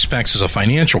prospects as a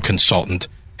financial consultant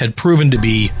had proven to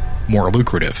be more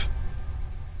lucrative.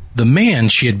 The man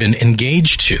she had been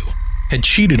engaged to had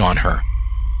cheated on her,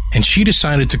 and she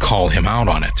decided to call him out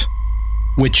on it,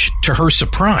 which, to her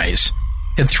surprise,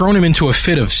 had thrown him into a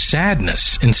fit of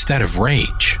sadness instead of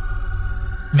rage.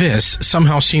 This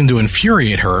somehow seemed to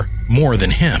infuriate her more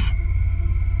than him.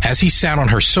 As he sat on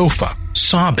her sofa,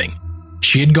 sobbing,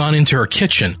 she had gone into her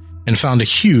kitchen and found a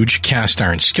huge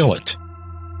cast-iron skillet.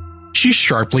 She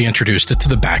sharply introduced it to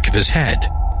the back of his head,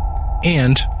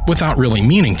 and, without really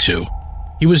meaning to,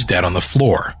 he was dead on the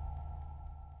floor.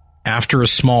 After a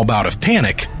small bout of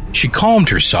panic, she calmed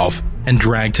herself and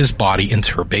dragged his body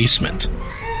into her basement.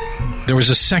 There was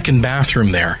a second bathroom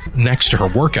there, next to her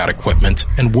workout equipment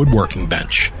and woodworking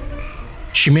bench.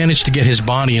 She managed to get his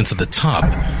body into the tub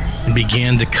and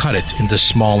began to cut it into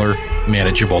smaller,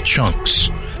 manageable chunks.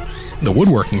 The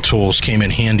woodworking tools came in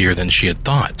handier than she had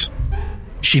thought.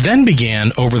 She then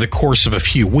began, over the course of a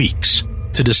few weeks,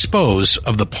 to dispose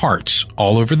of the parts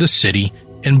all over the city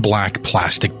in black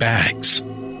plastic bags.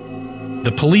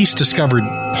 The police discovered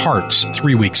parts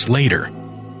 3 weeks later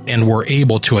and were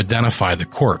able to identify the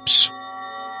corpse.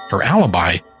 Her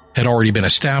alibi had already been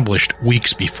established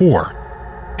weeks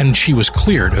before, and she was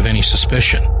cleared of any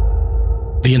suspicion.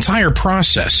 The entire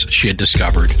process, she had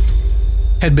discovered,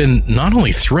 had been not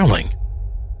only thrilling,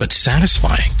 but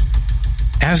satisfying.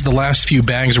 As the last few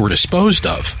bags were disposed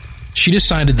of, she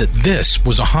decided that this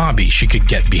was a hobby she could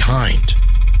get behind.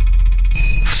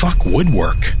 Fuck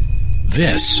woodwork.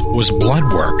 This was blood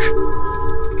work.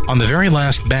 On the very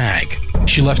last bag,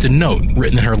 she left a note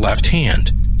written in her left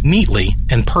hand, neatly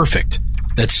and perfect,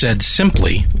 that said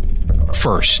simply,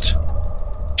 "First."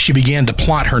 She began to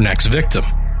plot her next victim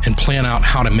and plan out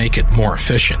how to make it more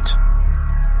efficient.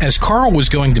 As Carl was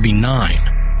going to be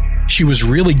 9, she was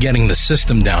really getting the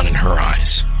system down in her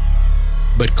eyes.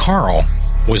 But Carl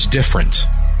was different.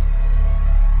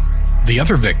 The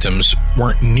other victims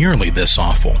weren't nearly this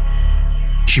awful.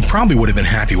 She probably would have been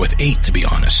happy with 8, to be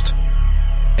honest.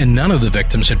 And none of the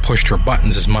victims had pushed her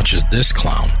buttons as much as this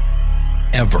clown.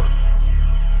 Ever.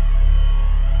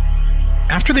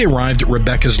 After they arrived at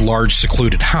Rebecca's large,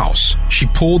 secluded house, she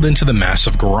pulled into the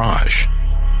massive garage.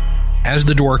 As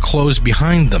the door closed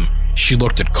behind them, she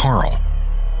looked at Carl.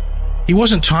 He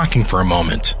wasn't talking for a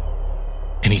moment,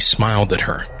 and he smiled at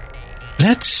her.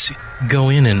 "Let's go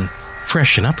in and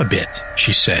freshen up a bit,"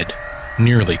 she said,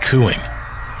 nearly cooing.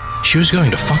 She was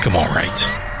going to fuck him all right.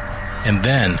 And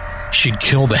then she'd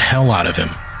kill the hell out of him.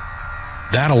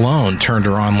 That alone turned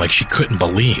her on like she couldn't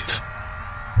believe.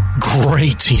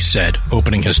 "Great," he said,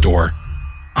 opening his door.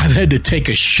 "I've had to take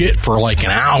a shit for like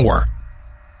an hour."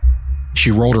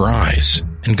 She rolled her eyes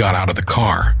and got out of the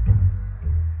car.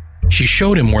 She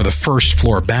showed him where the first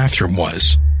floor bathroom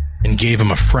was and gave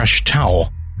him a fresh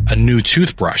towel, a new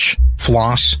toothbrush,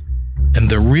 floss, and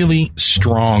the really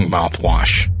strong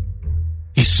mouthwash.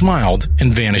 He smiled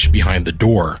and vanished behind the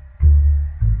door.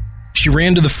 She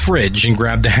ran to the fridge and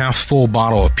grabbed the half-full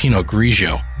bottle of Pinot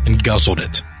Grigio and guzzled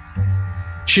it.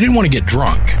 She didn't want to get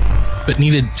drunk, but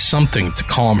needed something to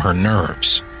calm her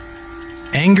nerves.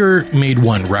 Anger made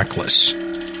one reckless,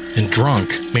 and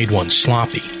drunk made one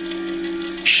sloppy.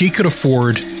 She could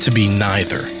afford to be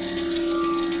neither.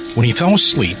 When he fell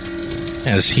asleep,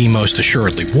 as he most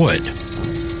assuredly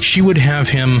would, she would have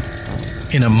him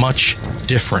in a much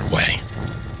different way.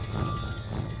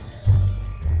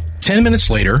 10 minutes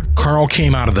later, Carl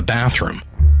came out of the bathroom,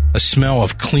 a smell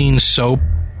of clean soap,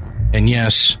 and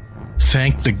yes,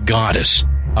 thank the goddess,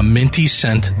 a minty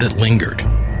scent that lingered.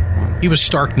 he was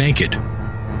stark naked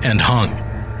and hung.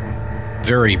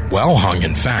 Very well hung,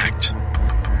 in fact.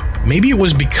 Maybe it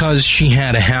was because she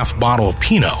had a half bottle of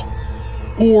Pinot,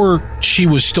 or she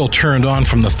was still turned on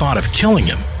from the thought of killing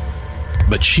him.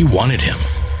 But she wanted him.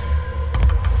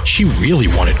 She really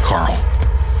wanted Carl.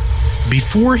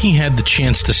 Before he had the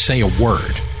chance to say a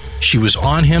word, she was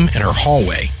on him in her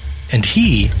hallway, and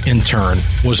he, in turn,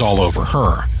 was all over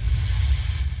her.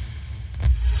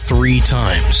 3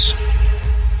 times.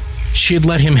 She had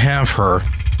let him have her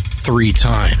 3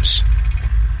 times.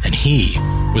 And he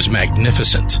was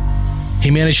magnificent.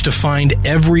 He managed to find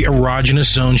every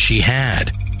erogenous zone she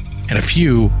had, and a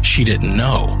few she didn't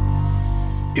know.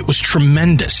 It was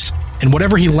tremendous, and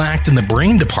whatever he lacked in the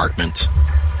brain department,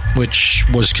 which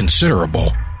was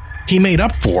considerable, he made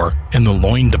up for in the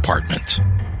loin department.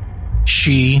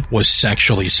 She was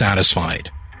sexually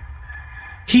satisfied.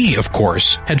 He, of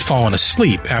course, had fallen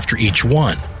asleep after each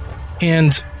one,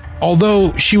 and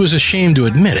although she was ashamed to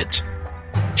admit it,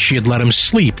 she had let him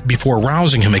sleep before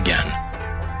rousing him again.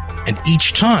 And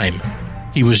each time,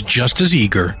 he was just as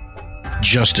eager,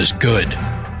 just as good.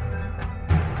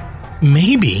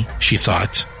 Maybe, she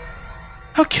thought,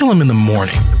 I'll kill him in the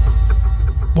morning.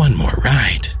 One more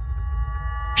ride.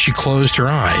 She closed her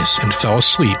eyes and fell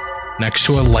asleep next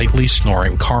to a lightly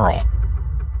snoring Carl.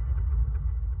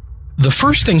 The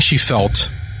first thing she felt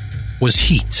was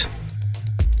heat.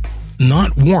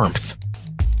 Not warmth,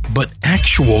 but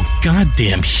actual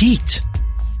goddamn heat.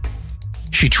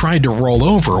 She tried to roll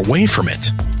over away from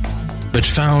it, but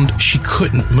found she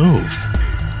couldn't move.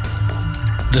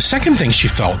 The second thing she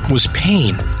felt was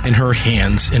pain in her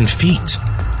hands and feet.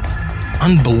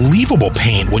 Unbelievable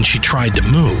pain when she tried to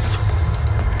move.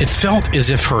 It felt as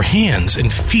if her hands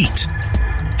and feet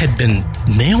had been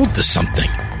nailed to something.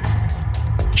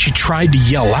 She tried to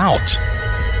yell out,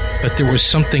 but there was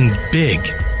something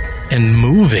big and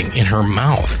moving in her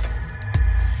mouth.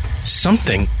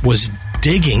 Something was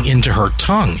digging into her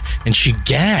tongue, and she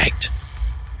gagged.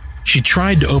 She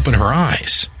tried to open her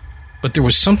eyes, but there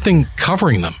was something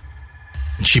covering them,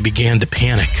 and she began to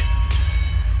panic.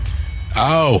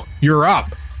 "Oh, you're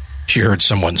up," she heard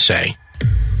someone say.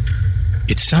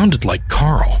 It sounded like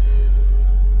Carl.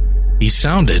 He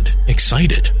sounded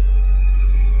excited.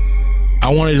 "I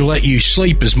wanted to let you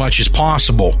sleep as much as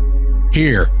possible.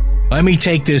 Here, let me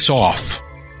take this off."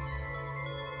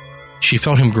 She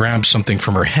felt him grab something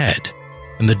from her head,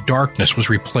 and the darkness was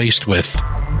replaced with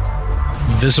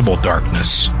visible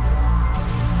darkness.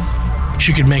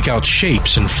 She could make out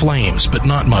shapes and flames, but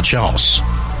not much else.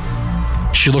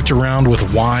 She looked around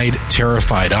with wide,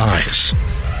 terrified eyes.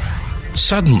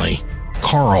 Suddenly,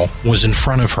 Carl was in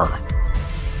front of her.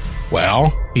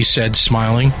 "Well," he said,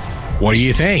 smiling, "what do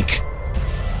you think?"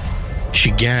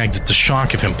 She gagged at the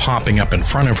shock of him popping up in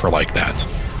front of her like that,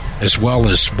 as well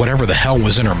as whatever the hell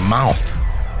was in her mouth.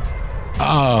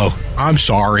 "Oh, I'm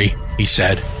sorry," he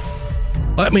said.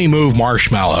 "Let me move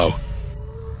Marshmallow."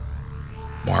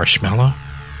 Marshmallow?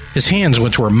 His hands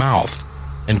went to her mouth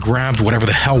and grabbed whatever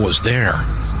the hell was there.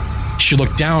 She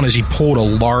looked down as he pulled a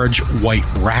large white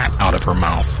rat out of her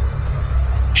mouth.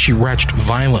 She retched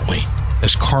violently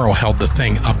as Carl held the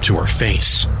thing up to her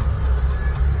face.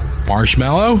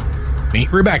 "Marshmallow,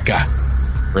 meet Rebecca.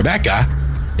 Rebecca,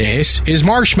 this is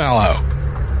Marshmallow."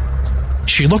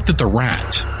 She looked at the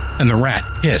rat, and the rat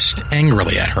hissed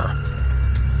angrily at her.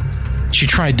 She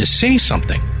tried to say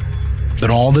something, but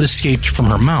all that escaped from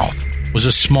her mouth was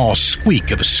a small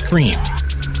squeak of a scream.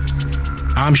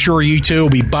 "I'm sure you two will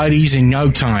be buddies in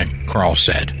no time," Carl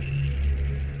said.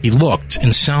 He looked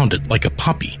and sounded like a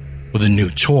puppy with a new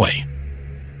toy.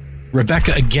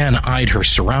 Rebecca again eyed her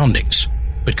surroundings,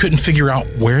 but couldn't figure out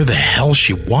where the hell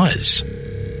she was.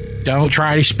 "Don't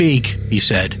try to speak," he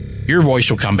said. "Your voice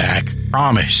will come back.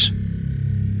 Promise."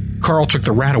 Carl took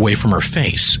the rat away from her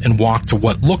face and walked to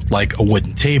what looked like a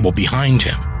wooden table behind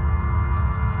him.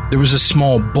 There was a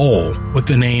small bowl with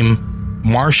the name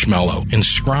Marshmallow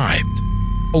inscribed,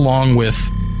 along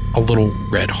with a little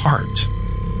red heart.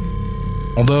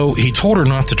 Although he told her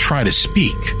not to try to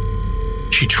speak,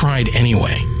 she tried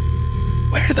anyway.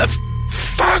 "Where the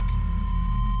fuck?"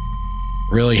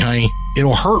 "Really, honey,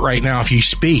 it'll hurt right now if you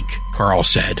speak," Carl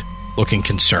said, looking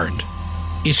concerned.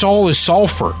 "It's all the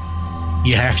sulfur.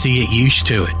 You have to get used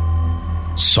to it."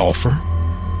 "Sulfur?"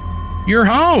 "You're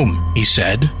home," he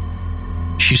said.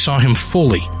 She saw him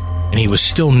fully, and he was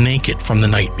still naked from the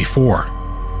night before.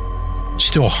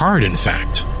 Still hard, in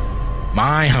fact.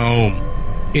 "My home.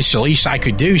 It's the least I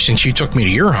could do since you took me to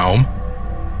your home."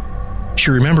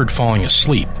 She remembered falling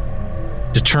asleep,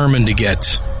 determined to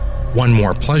get one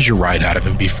more pleasure ride out of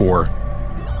him before...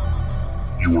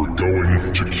 "You are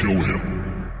going to kill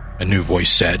him," a new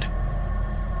voice said.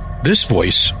 This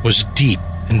voice was deep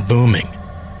and booming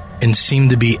and seemed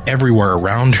to be everywhere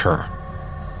around her.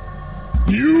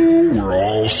 You were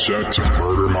all set to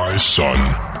murder my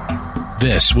son.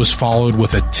 This was followed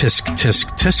with a tisk,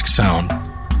 tisk, tisk sound.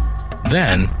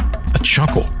 Then, a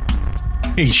chuckle.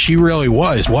 Hey, she really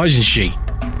was, wasn't she?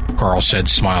 Carl said,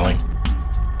 smiling.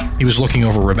 He was looking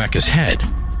over Rebecca's head,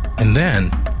 and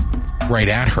then right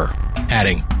at her,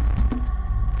 adding,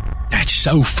 That's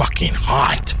so fucking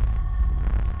hot.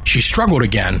 She struggled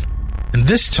again, and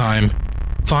this time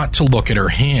thought to look at her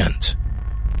hand.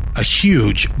 A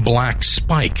huge black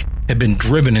spike had been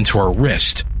driven into her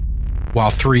wrist,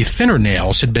 while 3 thinner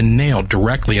nails had been nailed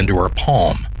directly into her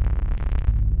palm.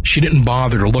 She didn't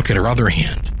bother to look at her other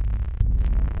hand.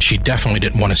 She definitely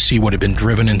didn't want to see what had been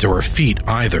driven into her feet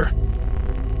either.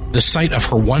 The sight of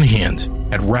her one hand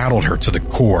had rattled her to the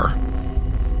core.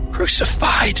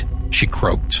 Crucified, she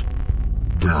croaked.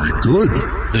 Very good,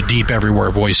 the deep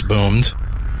everywhere voice boomed.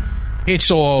 It's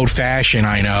so old-fashioned,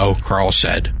 I know, Carl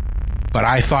said, but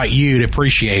I thought you'd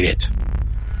appreciate it.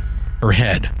 Her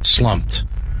head slumped.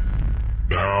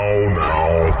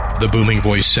 Now, the booming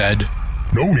voice said.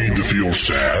 No need to feel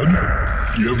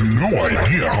sad. You have no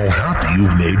idea how happy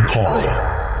you've made Carl.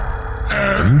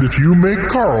 And if you make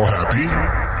Carl happy,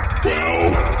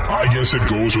 well, I guess it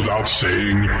goes without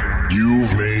saying,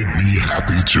 you've made me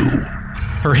happy too.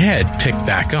 Her head picked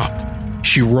back up.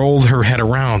 She rolled her head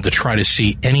around to try to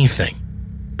see anything,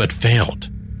 but failed.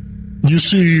 You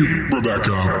see,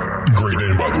 Rebecca, great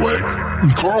name by the way,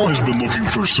 Carl has been looking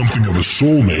for something of a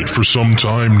soulmate for some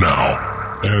time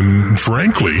now. And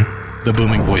frankly, the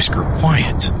booming voice grew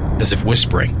quiet, as if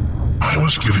whispering, I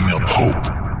was giving up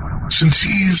hope, since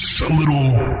he's a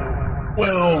little,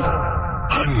 well,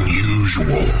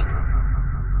 unusual.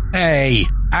 Hey,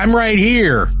 I'm right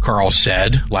here, Carl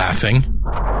said, laughing.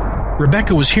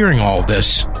 Rebecca was hearing all of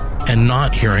this and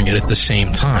not hearing it at the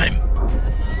same time.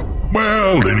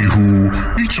 Well,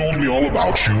 anywho, he told me all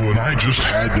about you and I just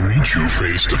had to meet you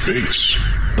face to face,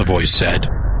 the voice said.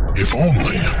 If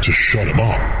only to shut him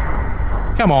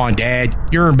up. Come on, Dad,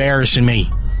 you're embarrassing me.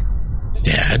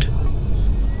 Dad?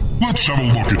 Let's have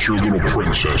a look at your little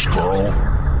princess,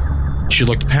 Carl. She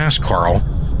looked past Carl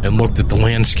and looked at the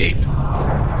landscape.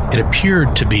 It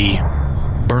appeared to be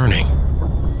burning.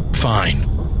 Fine.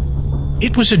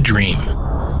 It was a dream.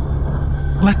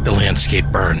 Let the landscape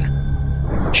burn.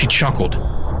 She chuckled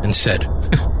and said,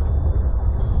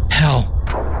 Hell.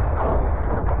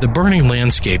 The burning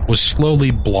landscape was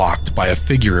slowly blocked by a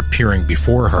figure appearing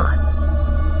before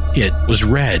her. It was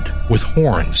red with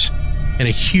horns and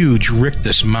a huge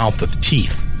rictus mouth of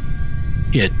teeth.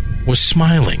 It was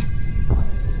smiling.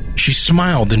 She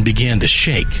smiled and began to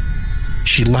shake.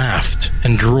 She laughed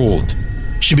and drooled.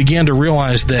 She began to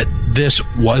realize that this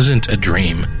wasn't a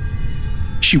dream.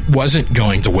 She wasn't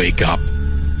going to wake up.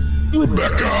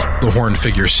 Rebecca, the horned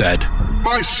figure said,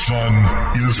 my son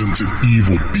isn't an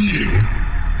evil being.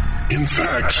 In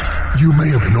fact, you may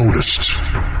have noticed,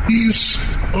 he's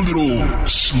a little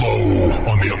slow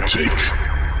on the uptake.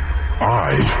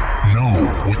 I know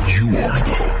what you are,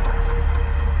 though,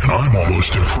 and I'm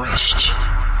almost impressed.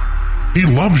 He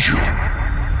loves you.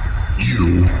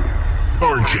 You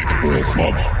are incapable of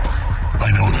love.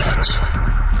 I know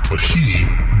that. But he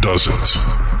doesn't.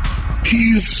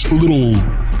 He's a little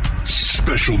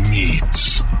special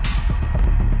needs.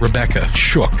 Rebecca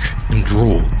shook and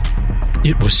drooled.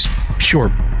 It was pure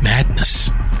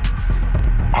madness.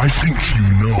 I think you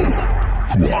know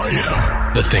who I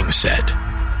am, the thing said.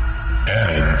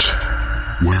 And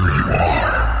where you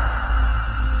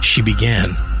are. She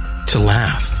began to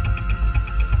laugh.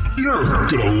 You're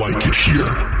gonna like it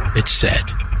here, it said,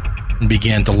 and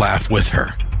began to laugh with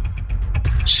her.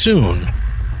 Soon,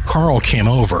 Carl came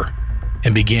over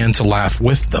and began to laugh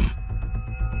with them.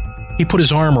 He put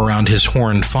his arm around his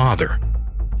horned father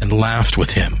and laughed with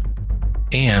him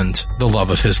and the love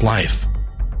of his life.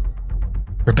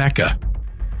 Rebecca,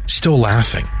 still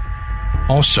laughing,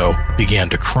 also began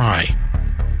to cry.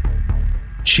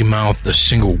 She mouthed a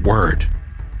single word,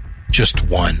 just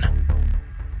one.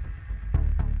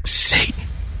 Satan.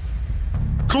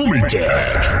 Call me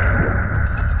Dad.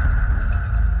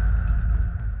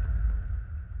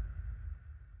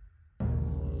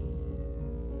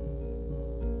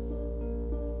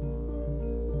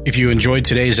 If you enjoyed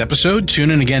today's episode,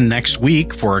 tune in again next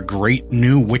week for a great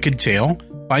new Wicked Tale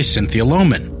by Cynthia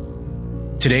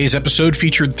Lohman. Today's episode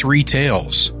featured 3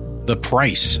 tales. The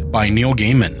Price by Neil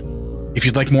Gaiman. If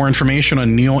you'd like more information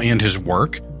on Neil and his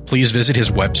work, please visit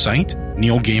his website,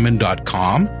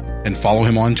 neilgaiman.com, and follow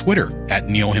him on Twitter at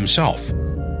Neil himself.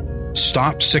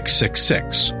 Stop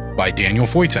 666 by Daniel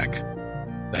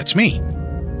Foytek. That's me.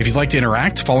 If you'd like to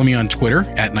interact, follow me on Twitter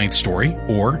at Ninth Story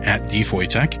or at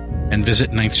dfoytech, and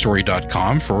visit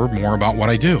ninthstory.com for more about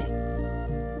what I do.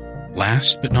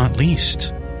 Last but not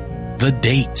least, The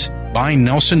Date by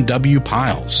Nelson W.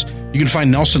 Piles. You can find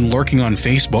Nelson lurking on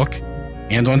Facebook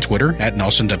and on Twitter at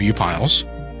Nelson W. Piles.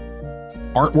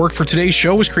 Artwork for today's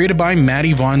show was created by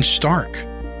Maddie Von Stark.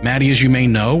 Maddie, as you may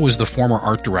know, was the former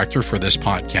art director for this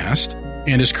podcast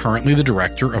and is currently the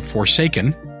director of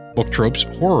Forsaken, Book Trope's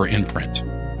horror imprint.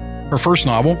 Her first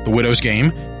novel, The Widow's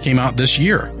Game, came out this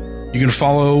year. You can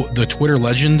follow the Twitter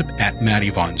legend at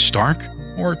Maddie Von Stark,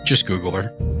 or just Google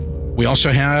her. We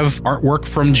also have artwork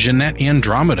from Jeanette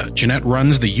Andromeda. Jeanette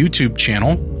runs the YouTube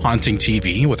channel Haunting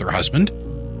TV with her husband,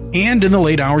 and in the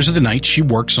late hours of the night, she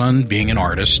works on being an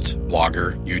artist,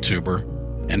 blogger, YouTuber,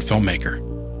 and filmmaker.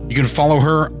 You can follow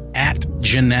her at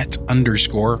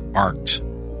Jeanette_art.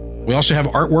 We also have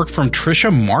artwork from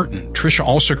Trisha Martin. Trisha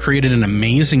also created an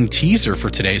amazing teaser for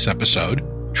today's episode.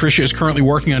 Trisha is currently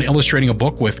working on illustrating a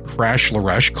book with Crash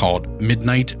Laresh called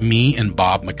Midnight, Me and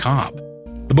Bob Macabre.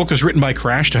 The book was written by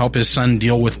Crash to help his son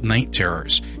deal with night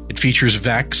terrors. It features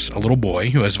Vex, a little boy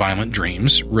who has violent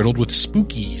dreams, riddled with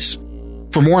spookies.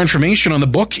 For more information on the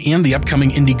book and the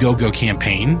upcoming Indiegogo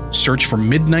campaign, search for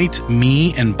Midnight,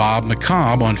 Me and Bob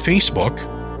Macabre on Facebook,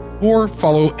 or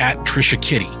follow at Trisha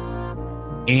Kitty.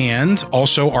 And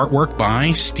also artwork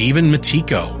by Steven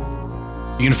Matiko.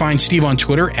 You can find Steve on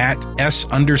Twitter at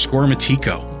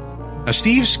S_Matiko. Now,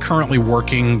 Steve's currently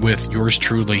working with yours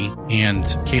truly and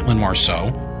Caitlin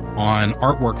Marceau on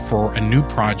artwork for a new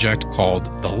project called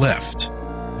The Lift.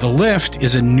 The Lift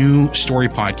is a new story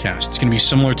podcast. It's going to be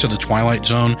similar to The Twilight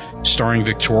Zone, starring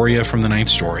Victoria from The Ninth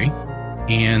Story.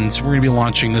 And we're going to be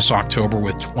launching this October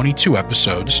with 22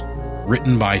 episodes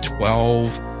written by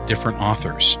 12 different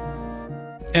authors.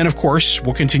 And of course,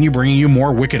 we'll continue bringing you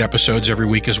more Wicked episodes every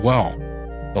week as well.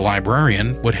 The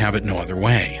librarian would have it no other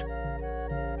way.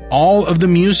 All of the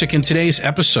music in today's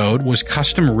episode was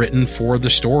custom written for the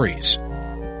stories.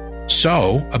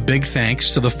 So, a big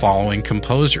thanks to the following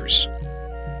composers.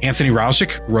 Anthony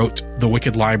Rausick wrote the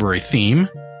Wicked Library theme.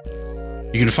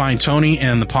 You can find Tony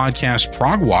and the podcast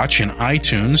Prog Watch in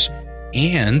iTunes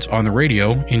and on the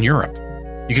radio in Europe.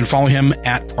 You can follow him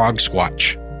at Prog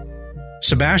Squatch.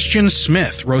 Sebastian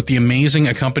Smith wrote the amazing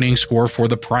accompanying score for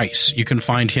The Price. You can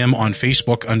find him on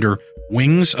Facebook under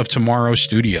Wings of Tomorrow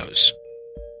Studios.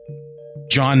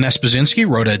 John Nespozinski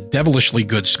wrote a devilishly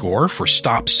good score for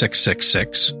Stop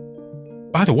 666.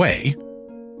 By the way,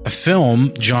 a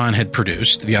film John had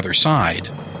produced, The Other Side,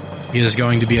 is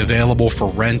going to be available for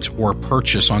rent or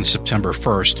purchase on September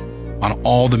 1st on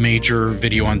all the major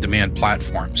video-on-demand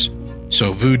platforms.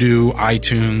 So Vudu,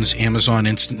 iTunes, Amazon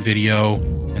Instant Video,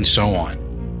 and so on.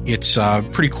 It's a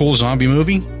pretty cool zombie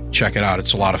movie. Check it out.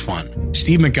 It's a lot of fun.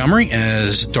 Steve Montgomery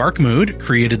as Dark Mood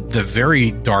created the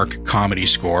very dark comedy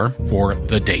score for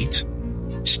The Date.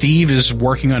 Steve is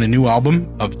working on a new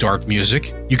album of dark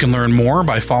music. You can learn more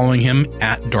by following him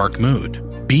at Dark Mood.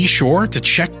 Be sure to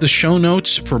check the show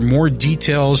notes for more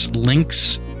details,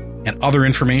 links, and other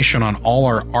information on all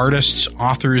our artists,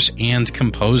 authors, and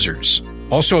composers.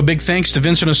 Also, a big thanks to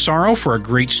Vincent Asaro for a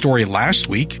great story last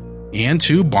week, and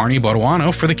to Barney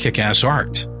Botuano for the kick-ass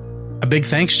art. A big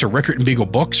thanks to Rickert and Beagle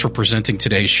Books for presenting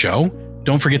today's show.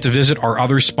 Don't forget to visit our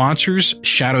other sponsors,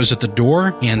 Shadows at the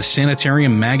Door and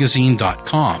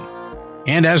SanitariumMagazine.com.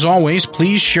 And as always,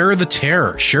 please share the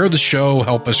terror. Share the show,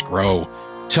 help us grow.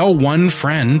 Tell one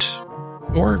friend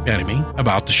or enemy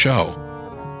about the show.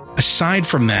 Aside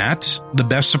from that, the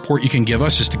best support you can give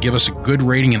us is to give us a good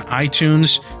rating in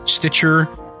iTunes, Stitcher,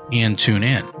 and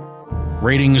TuneIn.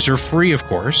 Ratings are free, of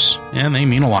course, and they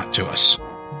mean a lot to us.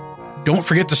 Don't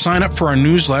forget to sign up for our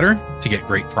newsletter to get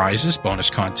great prizes, bonus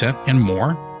content, and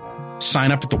more.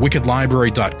 Sign up at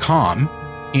thewickedlibrary.com.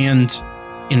 And,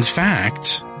 in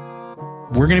fact,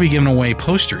 we're going to be giving away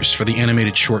posters for the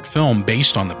animated short film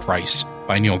based on The Price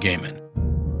by Neil Gaiman.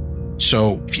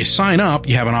 So, if you sign up,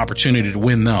 you have an opportunity to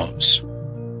win those.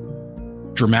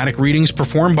 Dramatic readings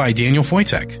performed by Daniel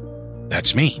Foytek.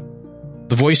 That's me.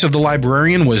 The voice of the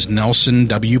librarian was Nelson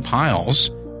W. Piles.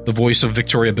 The voice of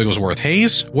Victoria Bigglesworth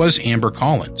Hayes was Amber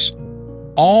Collins.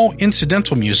 All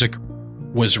incidental music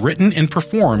was written and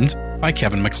performed by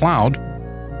Kevin MacLeod,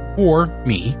 or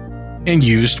me, and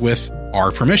used with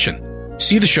our permission.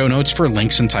 See the show notes for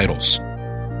links and titles.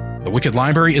 The Wicked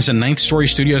Library is a Ninth Story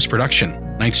Studios production,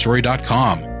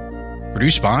 ninthstory.com.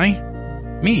 Produced by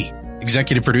me,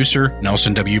 executive producer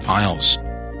Nelson W. Piles.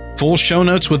 Full show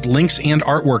notes with links and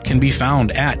artwork can be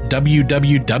found at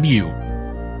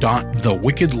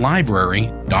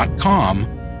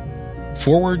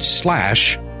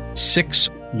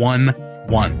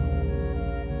www.thewickedlibrary.com/611.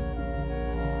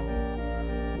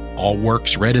 All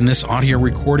works read in this audio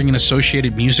recording and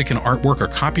associated music and artwork are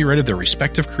copyrighted their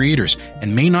respective creators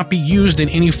and may not be used in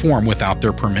any form without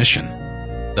their permission.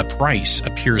 The price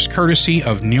appears courtesy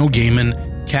of Neil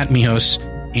Gaiman, Cat Mios,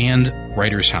 and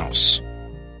Writer's House.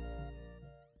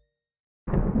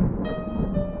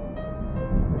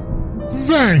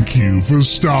 Thank you for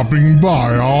stopping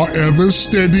by our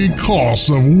ever-steady course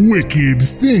of wicked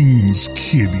things,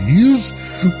 kiddies.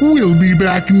 We'll be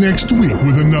back next week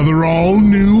with another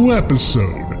all-new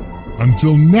episode.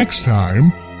 Until next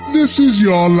time, this is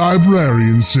your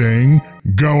librarian saying,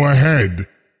 go ahead.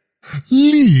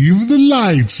 Leave the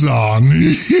lights on.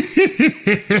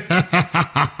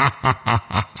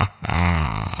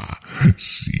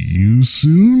 See you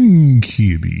soon,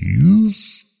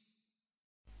 kiddies.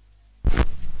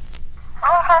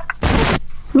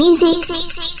 Music,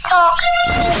 talk,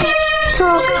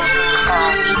 stories,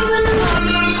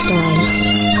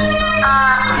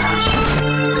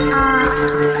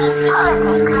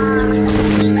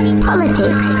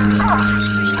 politics.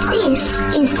 This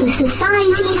is the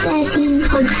Society 13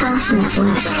 Podcast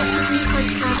Network.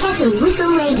 Kettle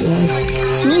Whistle Radio.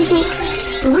 Music,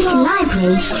 the Wicked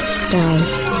Library,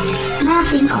 stories,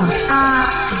 mouthing off,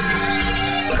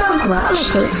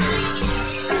 Progwash, politics.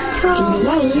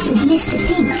 GBA with Mr.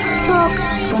 Pink. Talk,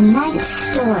 the Ninth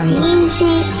Story.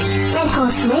 Music, Red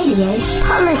Horse Radio,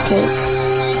 politics.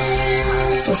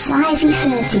 Society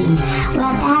 13,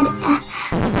 where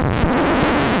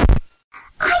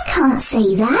I can't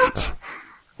say that.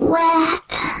 Where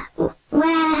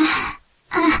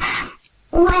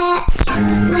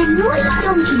naughty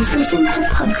donkeys listen to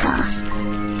podcasts.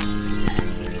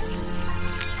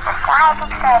 Society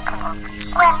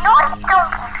 13, where naughty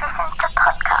donkeys listen to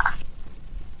podcasts.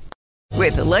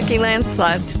 With the Lucky Land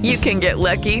Slots, you can get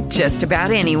lucky just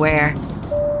about anywhere.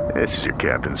 This is your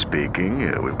captain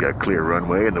speaking. We've got clear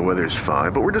runway and the weather's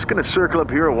fine, but we're just going to circle up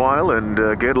here a while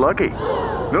and get lucky.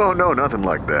 No, nothing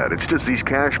like that. It's just these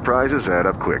cash prizes add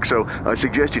up quick. So I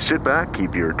suggest you sit back,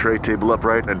 keep your tray table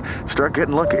upright, and start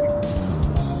getting lucky.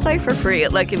 Play for free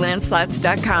at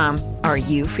LuckyLandSlots.com. Are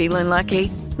you feeling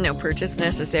lucky? No purchase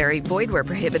necessary. Void where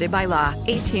prohibited by law.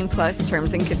 18+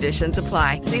 terms and conditions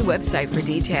apply. See website for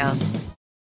details.